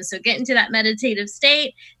happen. So get into that meditative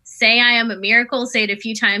state, say I am a miracle, say it a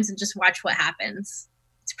few times and just watch what happens.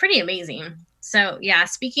 It's pretty amazing. So yeah,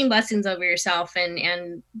 speaking blessings over yourself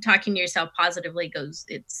and talking to yourself positively goes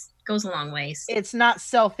a long ways. It's not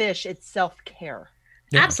selfish, it's self-care.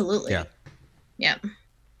 Yeah. Absolutely. Yeah. Yeah.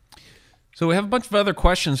 So we have a bunch of other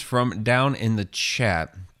questions from down in the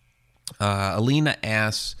chat. Alina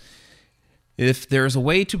asks if there's a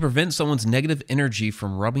way to prevent someone's negative energy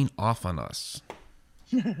from rubbing off on us.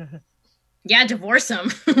 Yeah, divorce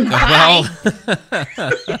them. Well,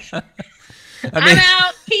 I'm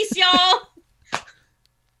out. Peace, y'all.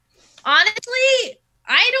 Honestly,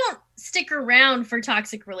 I don't stick around for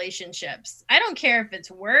toxic relationships. I don't care if it's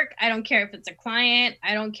work. I don't care if it's a client.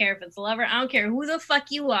 I don't care if it's a lover. I don't care who the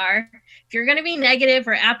fuck you are. If you're going to be negative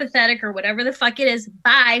or apathetic or whatever the fuck it is,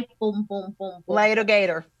 bye. Boom, boom, boom, boom. Later,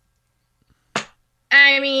 gator.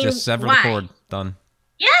 I mean, just sever the cord. Done.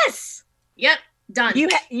 Yes. Yep. Done.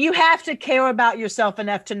 You have to care about yourself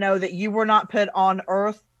enough to know that you were not put on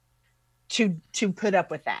earth to put up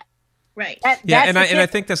with that. Right. I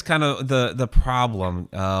think that's kind of the problem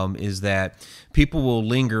is that people will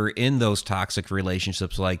linger in those toxic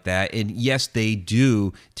relationships like that. And yes, they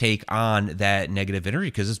do take on that negative energy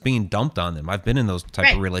because it's being dumped on them. I've been in those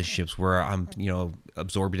type of relationships where I'm,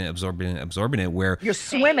 absorbing it, where you're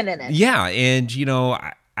swimming in it. Yeah. And,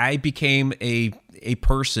 I became a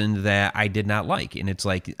person that I did not like. And it's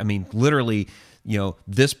like, I mean, literally,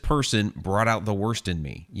 this person brought out the worst in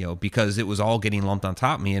me, because it was all getting lumped on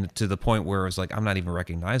top of me, and to the point where it was like, I'm not even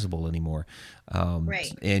recognizable anymore.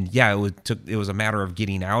 And yeah, it was a matter of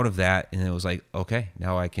getting out of that. And it was like, okay,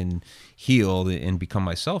 now I can heal and become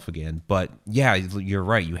myself again. But yeah, you're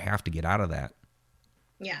right. You have to get out of that.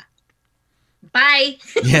 Yeah. Bye.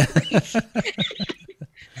 Yeah.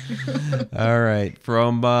 All right.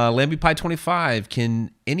 From Lamby Pie 25,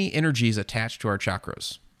 can any energies attach to our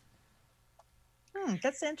chakras?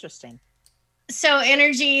 That's interesting. So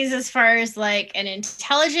energies as far as like an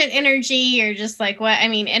intelligent energy or just like what? I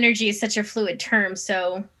mean, energy is such a fluid term.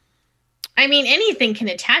 So, I mean, anything can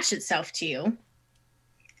attach itself to you.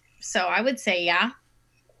 So I would say, yeah.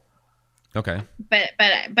 Okay. But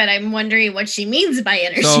I'm wondering what she means by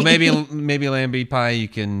energy. So maybe Lamby Pie, you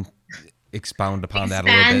can expound upon that a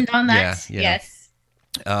little bit. On that. Yeah.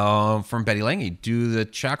 Yes. From Betty Lange, do the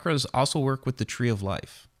chakras also work with the tree of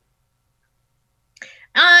life?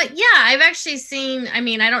 Yeah, I've actually seen, I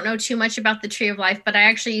mean, I don't know too much about the tree of life, but I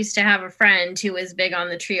actually used to have a friend who was big on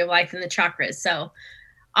the tree of life and the chakras. So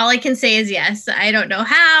all I can say is yes. I don't know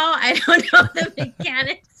how, I don't know the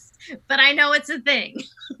mechanics, but I know it's a thing.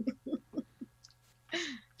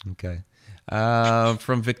 Okay.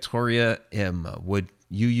 From Victoria M, would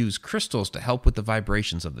you use crystals to help with the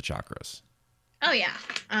vibrations of the chakras? Oh yeah.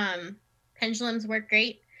 Pendulums work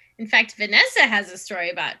great. In fact, Vanessa has a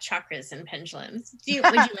story about chakras and pendulums. Would you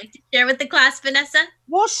like to share with the class, Vanessa?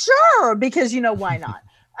 Well, sure, because why not?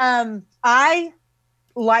 I,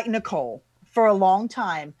 like Nicole, for a long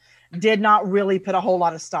time, did not really put a whole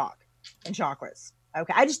lot of stock in chakras.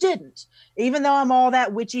 Okay, I just didn't. Even though I'm all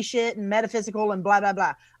that witchy shit and metaphysical and blah, blah,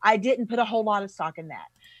 blah, I didn't put a whole lot of stock in that.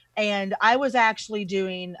 And I was actually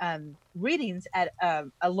doing readings at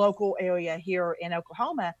a local area here in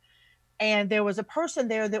Oklahoma. And there was a person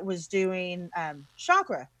there that was doing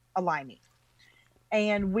chakra aligning.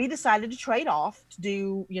 And we decided to trade off to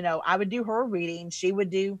do, I would do her reading. She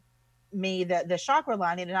would do me the chakra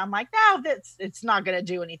aligning. And I'm like, no, it's not going to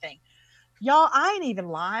do anything. Y'all, I ain't even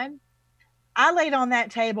lying. I laid on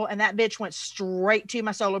that table and that bitch went straight to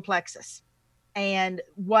my solar plexus. And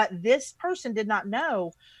what this person did not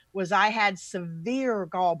know was I had severe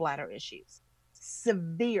gallbladder issues.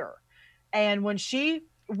 Severe. And when she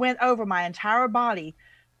went over my entire body,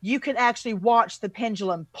 you could actually watch the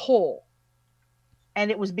pendulum pull, and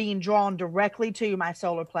it was being drawn directly to my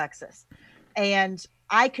solar plexus, and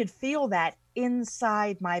I could feel that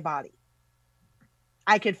inside my body.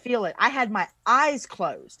 I could feel it. I had my eyes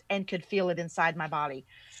closed and could feel it inside my body.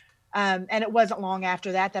 And it wasn't long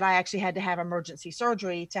after that I actually had to have emergency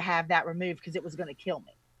surgery to have that removed because it was going to kill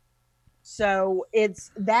me. So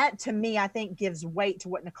it's that, to me, I think gives weight to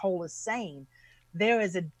what Nicole is saying. There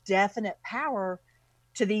is a definite power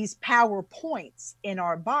to these power points in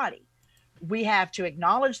our body. We have to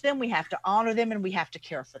acknowledge them, we have to honor them, and we have to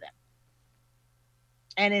care for them.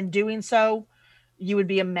 And in doing so, you would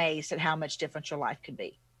be amazed at how much different your life could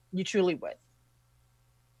be. You truly would.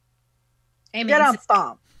 Amen. Get on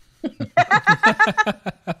thumb.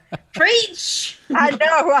 Preach. I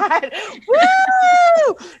know, right?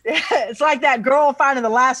 Woo! It's like that girl finding the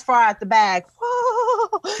last fry at the bag.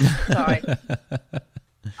 Whoa! Sorry.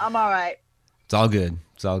 I'm all right. It's all good.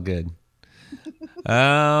 It's all good.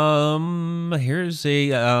 Here's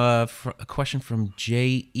a question from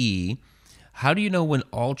J.E. How do you know when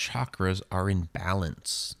all chakras are in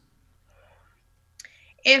balance?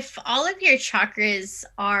 If all of your chakras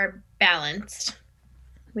are balanced,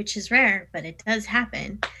 which is rare, but it does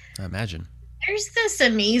happen. I imagine. There's this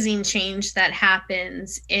amazing change that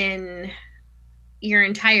happens in your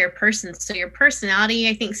entire person. So your personality,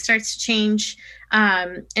 I think, starts to change,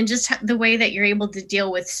 and just the way that you're able to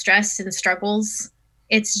deal with stress and struggles.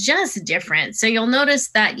 It's just different. So you'll notice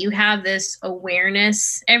that you have this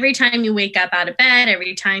awareness every time you wake up out of bed,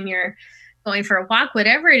 every time you're going for a walk,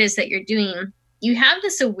 whatever it is that you're doing, you have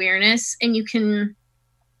this awareness, and you can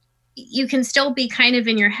still be kind of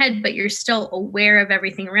in your head, but you're still aware of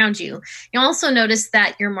everything around you. You'll also notice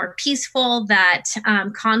that you're more peaceful, that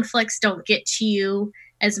conflicts don't get to you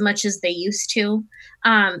as much as they used to.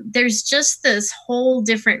 There's just this whole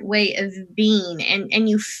different way of being, and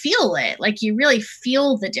you feel it, like you really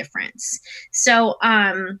feel the difference. So,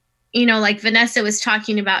 like Vanessa was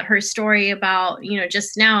talking about her story about,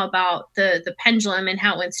 just now about the pendulum and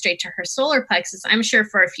how it went straight to her solar plexus. I'm sure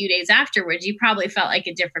for a few days afterwards, you probably felt like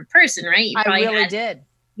a different person, right? You I really did.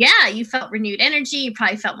 Yeah, you felt renewed energy. You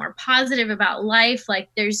probably felt more positive about life. Like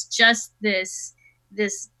there's just this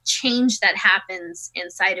change that happens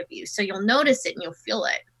inside of you. So you'll notice it and you'll feel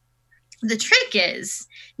it. The trick is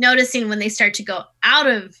noticing when they start to go out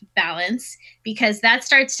of balance, because that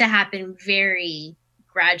starts to happen very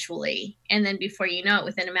gradually. And then before you know it,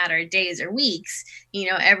 within a matter of days or weeks,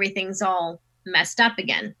 everything's all messed up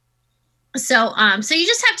again. So you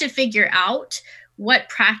just have to figure out what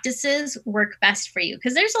practices work best for you,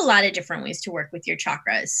 because there's a lot of different ways to work with your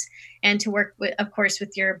chakras and to work with, of course,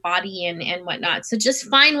 with your body and whatnot. So just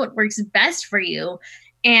find what works best for you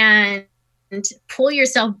and pull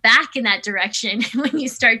yourself back in that direction when you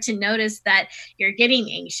start to notice that you're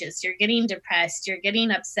getting anxious, you're getting depressed, you're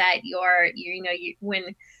getting upset,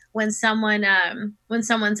 when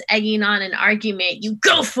someone's egging on an argument, you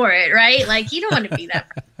go for it, right? Like you don't want to be that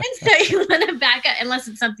person. So you want to back up, unless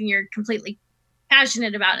it's something you're completely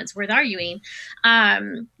passionate about and it's worth arguing.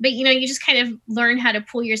 But you just kind of learn how to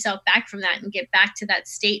pull yourself back from that and get back to that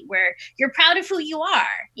state where you're proud of who you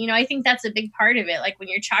are. I think that's a big part of it. Like when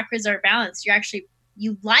your chakras are balanced,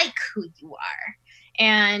 you like who you are,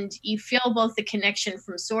 and you feel both the connection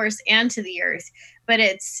from source and to the earth. But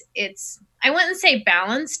it's I wouldn't say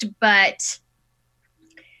balanced, but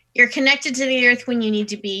you're connected to the earth when you need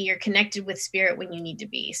to be. You're connected with spirit when you need to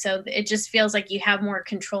be. So it just feels like you have more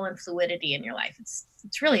control and fluidity in your life. It's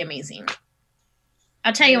really amazing.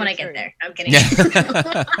 I'll tell you when I get there. I'm kidding.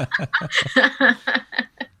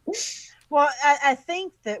 Well, I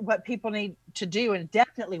think that what people need to do, and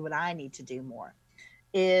definitely what I need to do more,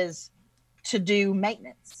 is to do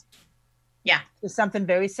maintenance. Yeah. It's something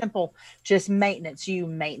very simple. Just maintenance. You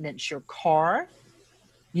maintenance your car.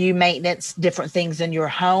 You maintenance different things in your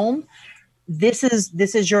home. This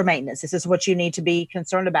is your maintenance. This is what you need to be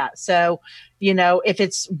concerned about. So, if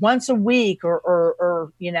it's once a week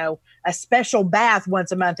or a special bath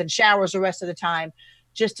once a month and showers the rest of the time,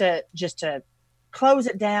 just to close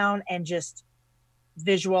it down and just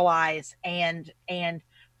visualize and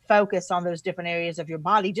focus on those different areas of your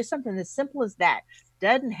body. Just something as simple as that.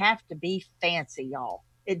 Doesn't have to be fancy, y'all.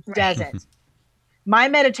 It doesn't. My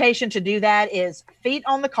meditation to do that is feet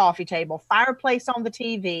on the coffee table, fireplace on the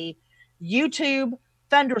TV, YouTube,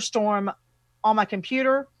 thunderstorm on my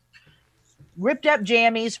computer, ripped up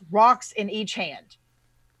jammies, rocks in each hand.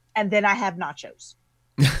 And then I have nachos.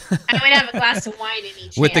 I would have a glass of wine in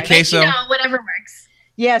each with hand. The queso? But, whatever works.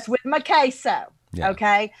 Yes, with my queso. Yeah.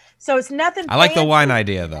 Okay. So it's nothing I like the wine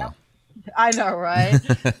idea, though. I know, right?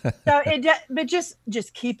 But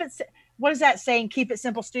just keep it. What is that saying? Keep it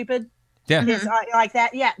simple, stupid. Yeah. Like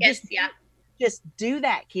that. Yeah. Yes, just do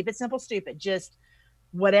that. Keep it simple, stupid. Just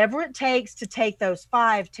whatever it takes to take those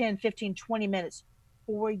 5, 10, 15, 20 minutes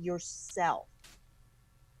for yourself.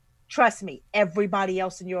 Trust me, everybody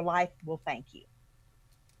else in your life will thank you.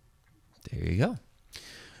 There you go.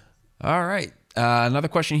 All right. Another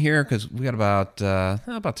question here, because we got about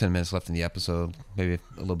 10 minutes left in the episode, maybe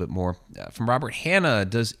a little bit more. From Robert Hanna,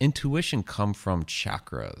 does intuition come from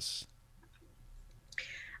chakras?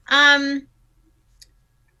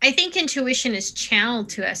 I think intuition is channeled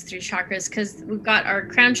to us through chakras, because we've got our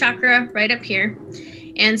crown chakra right up here.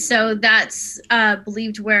 And so that's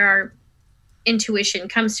believed where our intuition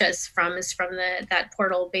comes to us from, is from that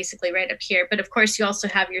portal basically right up here. But of course, you also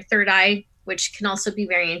have your third eye which can also be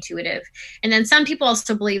very intuitive. And then some people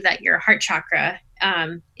also believe that your heart chakra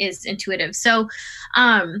is intuitive. So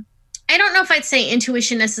I don't know if I'd say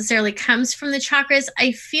intuition necessarily comes from the chakras.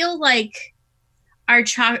 I feel like our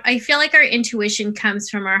intuition comes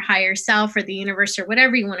from our higher self or the universe or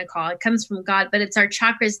whatever you want to call it. It comes from God, but it's our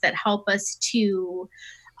chakras that help us to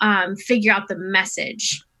figure out the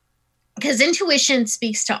message. Because intuition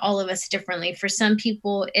speaks to all of us differently. For some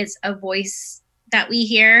people, it's a voice that we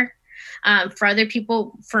hear. For other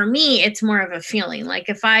people, for me, it's more of a feeling. Like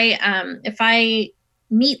if I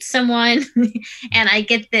meet someone and I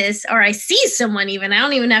get this, or I see someone even, I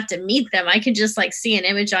don't even have to meet them. I can just like see an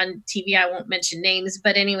image on TV. I won't mention names,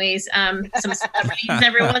 but anyways, some celebrities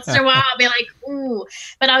every once in a while, I'll be like, ooh,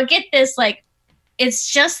 but I'll get this, like,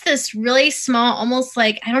 it's just this really small, almost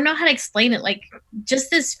like, I don't know how to explain it. Like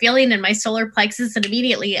just this feeling in my solar plexus. And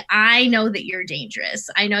immediately I know that you're dangerous.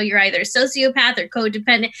 I know you're either a sociopath or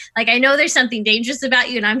codependent. Like I know there's something dangerous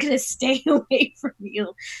about you and I'm going to stay away from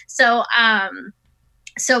you.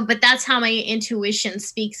 But that's how my intuition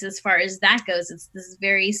speaks as far as that goes. It's this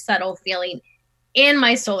very subtle feeling in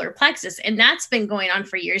my solar plexus. And that's been going on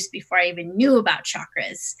for years before I even knew about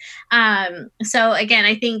chakras. So again,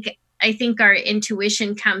 I think our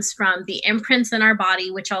intuition comes from the imprints in our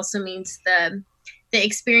body, which also means the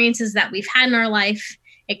experiences that we've had in our life.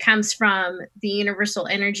 It comes from the universal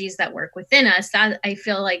energies that work within us. That I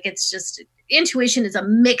feel like it's just, intuition is a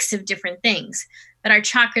mix of different things, but our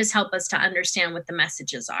chakras help us to understand what the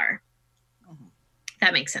messages are.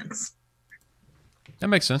 That makes sense. That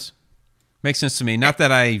makes sense. Makes sense to me. Not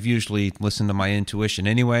that I usually listen to my intuition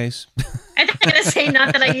anyways. I think I'm going to say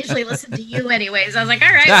not that I usually listen to you anyways. I was like,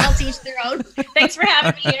 all right, I'll teach their own. Thanks for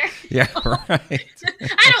having me here. Yeah, right.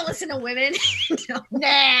 I don't listen to women. No.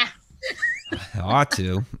 Nah. I ought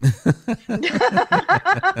to.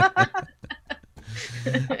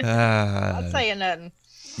 Not saying nothing.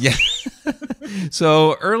 Yeah.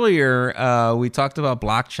 So earlier we talked about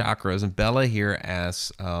blocked chakras, and Bella here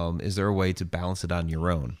asks, is there a way to balance it on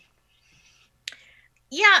your own?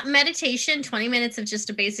 Yeah, meditation, 20 minutes of just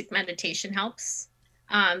a basic meditation helps.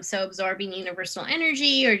 So absorbing universal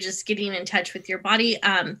energy or just getting in touch with your body.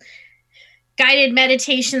 Guided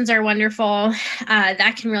meditations are wonderful.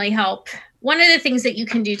 That can really help. One of the things that you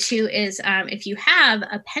can do too is if you have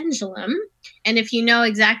a pendulum and if you know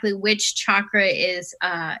exactly which chakra is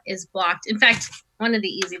blocked. In fact, one of the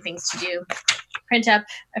easy things to do, print up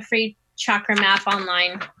a free chakra map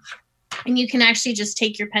online, and you can actually just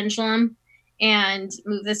take your pendulum and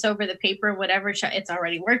move this over the paper, whatever, it's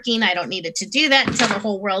already working. I don't need it to do that and tell the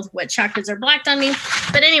whole world what chakras are blocked on me.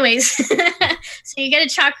 But anyways, so you get a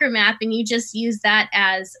chakra map and you just use that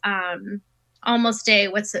as almost a,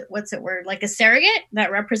 what's it word? Like a surrogate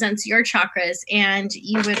that represents your chakras, and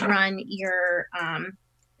you would run your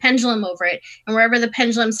pendulum over it. And wherever the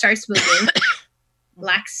pendulum starts moving,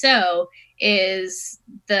 like so, is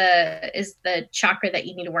the chakra that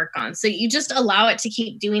you need to work on. So you just allow it to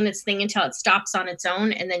keep doing its thing until it stops on its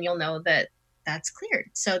own, and then you'll know that that's cleared.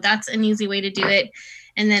 So that's an easy way to do it.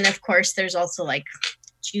 And then of course there's also like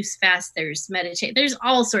juice fast, there's meditate, there's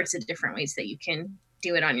all sorts of different ways that you can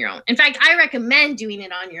do it on your own. In fact, I recommend doing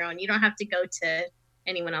it on your own. You don't have to go to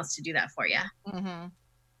anyone else to do that for you. Mm-hmm.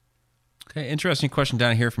 Okay, interesting question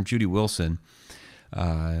down here from Judy Wilson.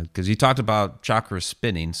 Because you talked about chakra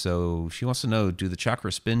spinning, so she wants to know, do the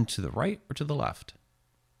chakras spin to the right or to the left?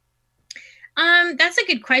 That's a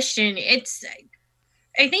good question.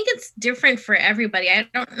 I think it's different for everybody. I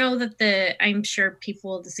don't know that I'm sure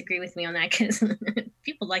people will disagree with me on that because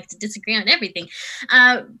people like to disagree on everything.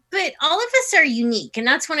 But all of us are unique. And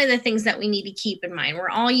that's one of the things that we need to keep in mind. We're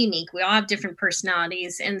all unique. We all have different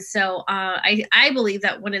personalities. And so I believe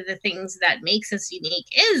that one of the things that makes us unique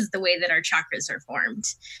is the way that our chakras are formed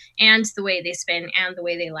and the way they spin and the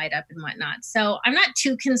way they light up and whatnot. So I'm not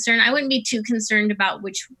too concerned. I wouldn't be too concerned about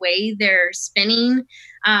which way they're spinning.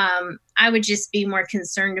 I would just be more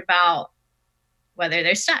concerned about whether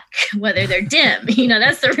they're stuck, whether they're dim.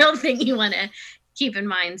 That's the real thing you want to keep in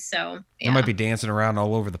mind. So yeah. They might be dancing around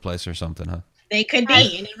all over the place or something, huh? They could be.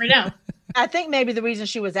 You never know. I think maybe the reason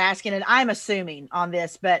she was asking, and I'm assuming on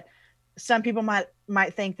this, but some people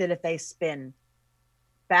might think that if they spin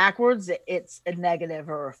backwards, it's a negative,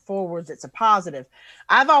 or forwards, it's a positive.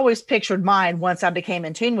 I've always pictured mine once I became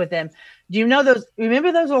in tune with them. Do you know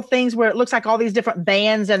remember those little things where it looks like all these different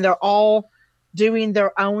bands and they're all doing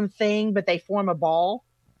their own thing, but they form a ball?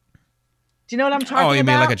 Do you know what I'm talking about? Oh, you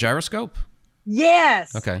mean like a gyroscope?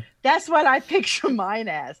 Yes. Okay. That's what I picture mine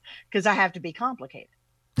as, because I have to be complicated.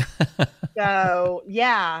 So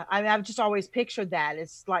yeah, I've just always pictured that.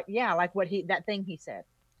 It's like, yeah, like that thing he said.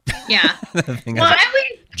 Yeah. Well,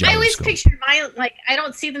 I always picture I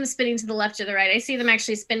don't see them spinning to the left or the right. I see them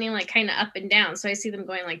actually spinning like kind of up and down. So I see them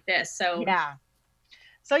going like this. So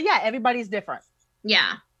yeah, everybody's different.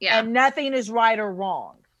 Yeah. And nothing is right or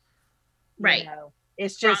wrong. Right.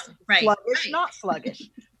 It's just sluggish, not sluggish.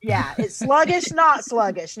 Yeah, it's sluggish, not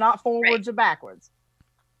sluggish, not forwards or backwards.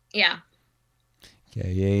 Yeah.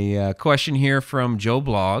 Okay, a question here from Joe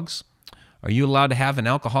Blogs. Are you allowed to have an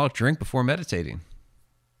alcoholic drink before meditating?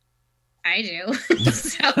 I do.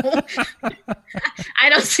 So I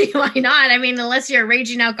don't see why not. I mean, unless you're a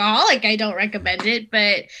raging alcoholic, I don't recommend it.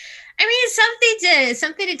 But I mean,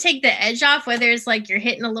 something to take the edge off, whether it's like you're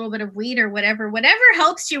hitting a little bit of weed or whatever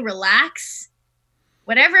helps you relax.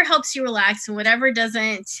 Whatever helps you relax and whatever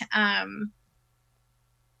doesn't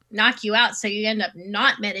knock you out so you end up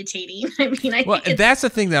not meditating. I mean, I think that's the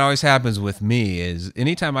thing that always happens with me is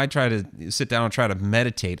anytime I try to sit down and try to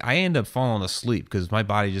meditate, I end up falling asleep because my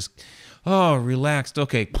body just, relaxed.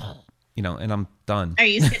 Okay. And I'm done. Are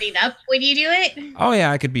you sitting up when you do it? Oh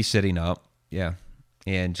yeah. I could be sitting up. Yeah.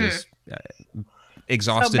 And just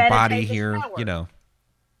exhausted body here,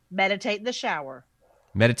 Meditate in the shower.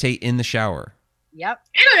 Meditate in the shower. Yep.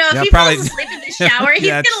 I don't know if he falls asleep in the shower, he's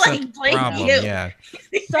gonna blame you. Yeah.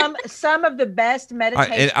 Some of the best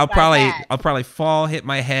meditations. I'll probably fall, hit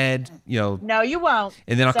my head. No, you won't.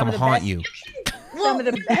 And then I'll come haunt you.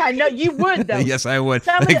 I know you would though. Yes, I would.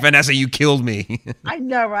 Vanessa, you killed me. I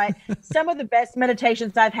know, right? Some of the best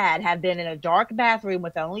meditations I've had have been in a dark bathroom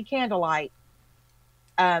with only candlelight,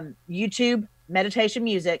 YouTube meditation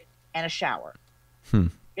music, and a shower.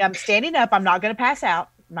 I'm standing up. I'm not going to pass out.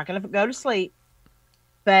 I'm not going to go to sleep.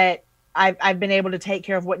 But I've been able to take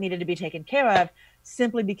care of what needed to be taken care of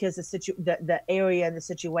simply because the area and the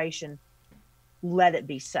situation let it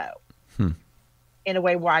be so in a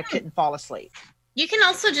way where I couldn't fall asleep. You can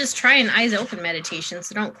also just try an eyes open meditation.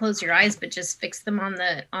 So don't close your eyes, but just fix them on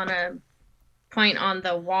a point on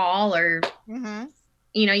the wall or,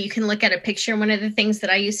 you can look at a picture. One of the things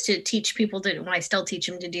that I used to teach people to, well, I still teach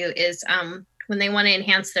them to do is, when they want to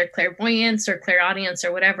enhance their clairvoyance or clairaudience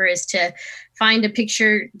or whatever, is to find a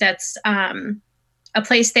picture that's a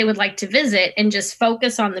place they would like to visit and just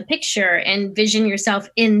focus on the picture and vision yourself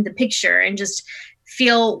in the picture and just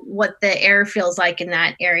feel what the air feels like in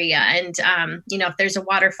that area. And, if there's a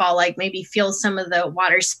waterfall, like maybe feel some of the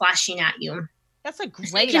water splashing at you. That's a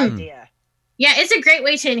great idea. Yeah, it's a great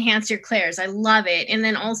way to enhance your clairs. I love it. And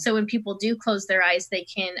then also when people do close their eyes, they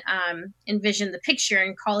can envision the picture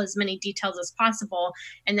and call as many details as possible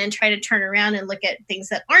and then try to turn around and look at things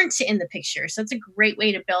that aren't in the picture. So it's a great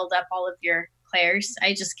way to build up all of your clairs.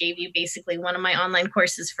 I just gave you basically one of my online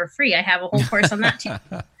courses for free. I have a whole course on that too.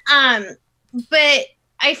 But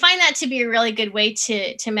I find that to be a really good way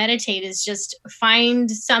to meditate is just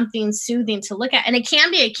find something soothing to look at. And it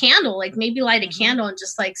can be a candle, like maybe light a candle and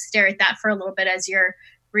just like stare at that for a little bit as you're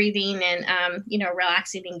breathing and,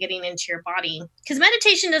 relaxing and getting into your body. Because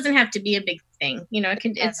meditation doesn't have to be a big thing.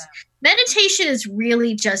 Meditation is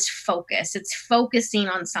really just focus. It's focusing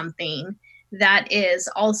on something that is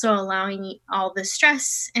also allowing all the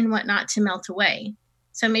stress and whatnot to melt away.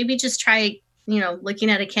 So maybe just try looking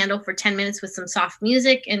at a candle for 10 minutes with some soft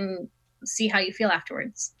music and see how you feel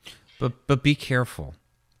afterwards. But be careful,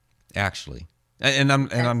 actually. And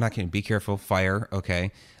I'm not kidding. Be careful. Fire.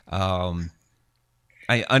 Okay. I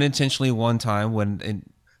unintentionally one time and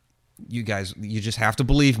you guys, you just have to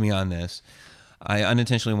believe me on this. I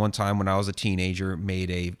unintentionally one time when I was a teenager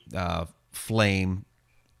made a flame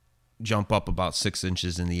jump up about 6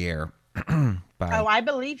 inches in the air. I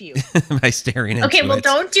believe you. By staring into it. Okay, well,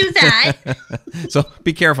 don't do that. So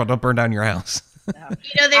be careful. Don't burn down your house. No.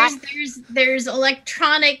 There's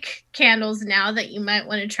electronic candles now that you might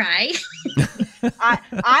want to try.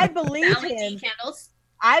 I believe him. Candles.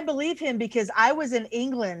 I believe him because I was in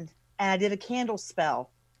England and I did a candle spell,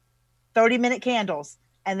 30-minute candles,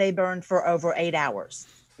 and they burned for over 8 hours.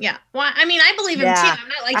 Yeah. Well, I mean, I believe him too. I'm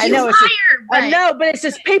not like, you liar. I know, but it's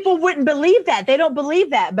just people wouldn't believe that. They don't believe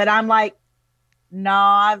that. But I'm like, no,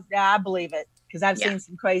 I believe it because I've seen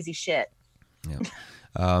some crazy shit. Yeah.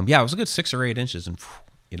 It was a good 6 or 8 inches. And,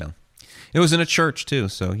 it was in a church too.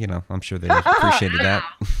 So, I'm sure they appreciated that.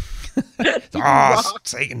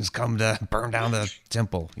 Satan's come to burn down the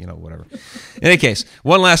temple, whatever. In any case,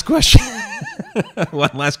 one last question.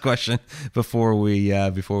 One last question before we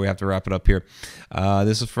have to wrap it up here.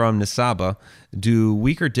 This is from Nisaba. Do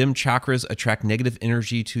weak or dim chakras attract negative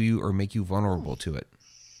energy to you or make you vulnerable to it?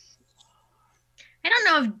 I don't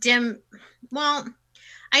know if dim. Well,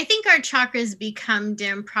 I think our chakras become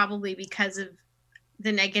dim probably because of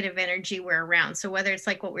the negative energy we're around. So whether it's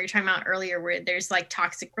like what we were talking about earlier, where there's like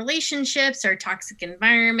toxic relationships or toxic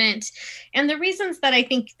environment. And the reasons that I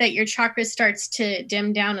think that your chakra starts to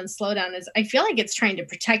dim down and slow down is I feel like it's trying to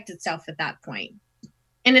protect itself at that point.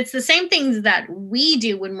 And it's the same things that we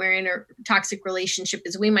do when we're in a toxic relationship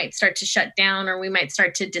is we might start to shut down or we might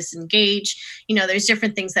start to disengage. You know, there's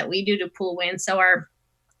different things that we do to pull away. And so our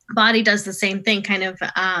body does the same thing, kind of,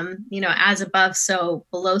 you know, as above, so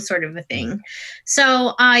below sort of a thing.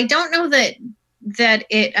 So I don't know that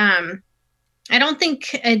it, I don't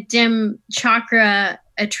think a dim chakra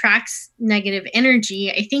attracts negative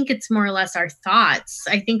energy. I think it's more or less our thoughts.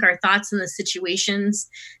 I think our thoughts and the situations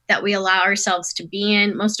that we allow ourselves to be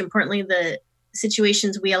in, most importantly, the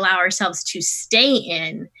situations we allow ourselves to stay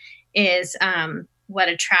in is what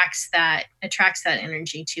attracts that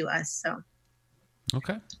energy to us. So,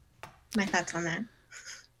 okay. My thoughts on that.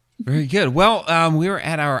 Very good. Well, we're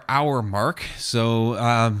at our hour mark.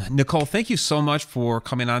 So, Nicole, thank you so much for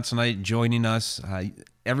coming on tonight and joining us.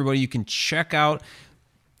 Everybody, you can check out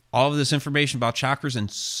all of this information about chakras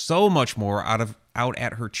and so much more out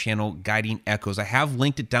at her channel, Guiding Echoes. I have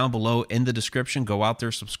linked it down below in the description. Go out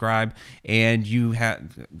there, subscribe, and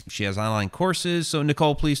she has online courses. So,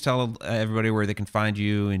 Nicole, please tell everybody where they can find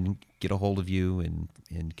you and get a hold of you and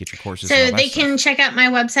get your courses. So they can check out my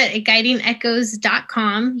website at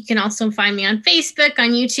guidingechoes.com. You can also find me on Facebook, on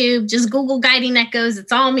YouTube. Just Google Guiding Echoes.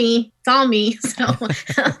 It's all me. It's all me. So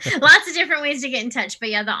lots of different ways to get in touch. But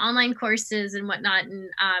yeah, the online courses and whatnot and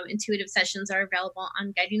intuitive sessions are available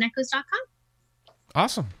on guidingechoes.com.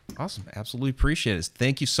 Awesome. Absolutely appreciate it.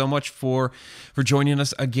 Thank you so much for joining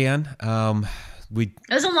us again. It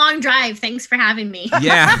was a long drive. Thanks for having me.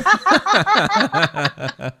 Yeah.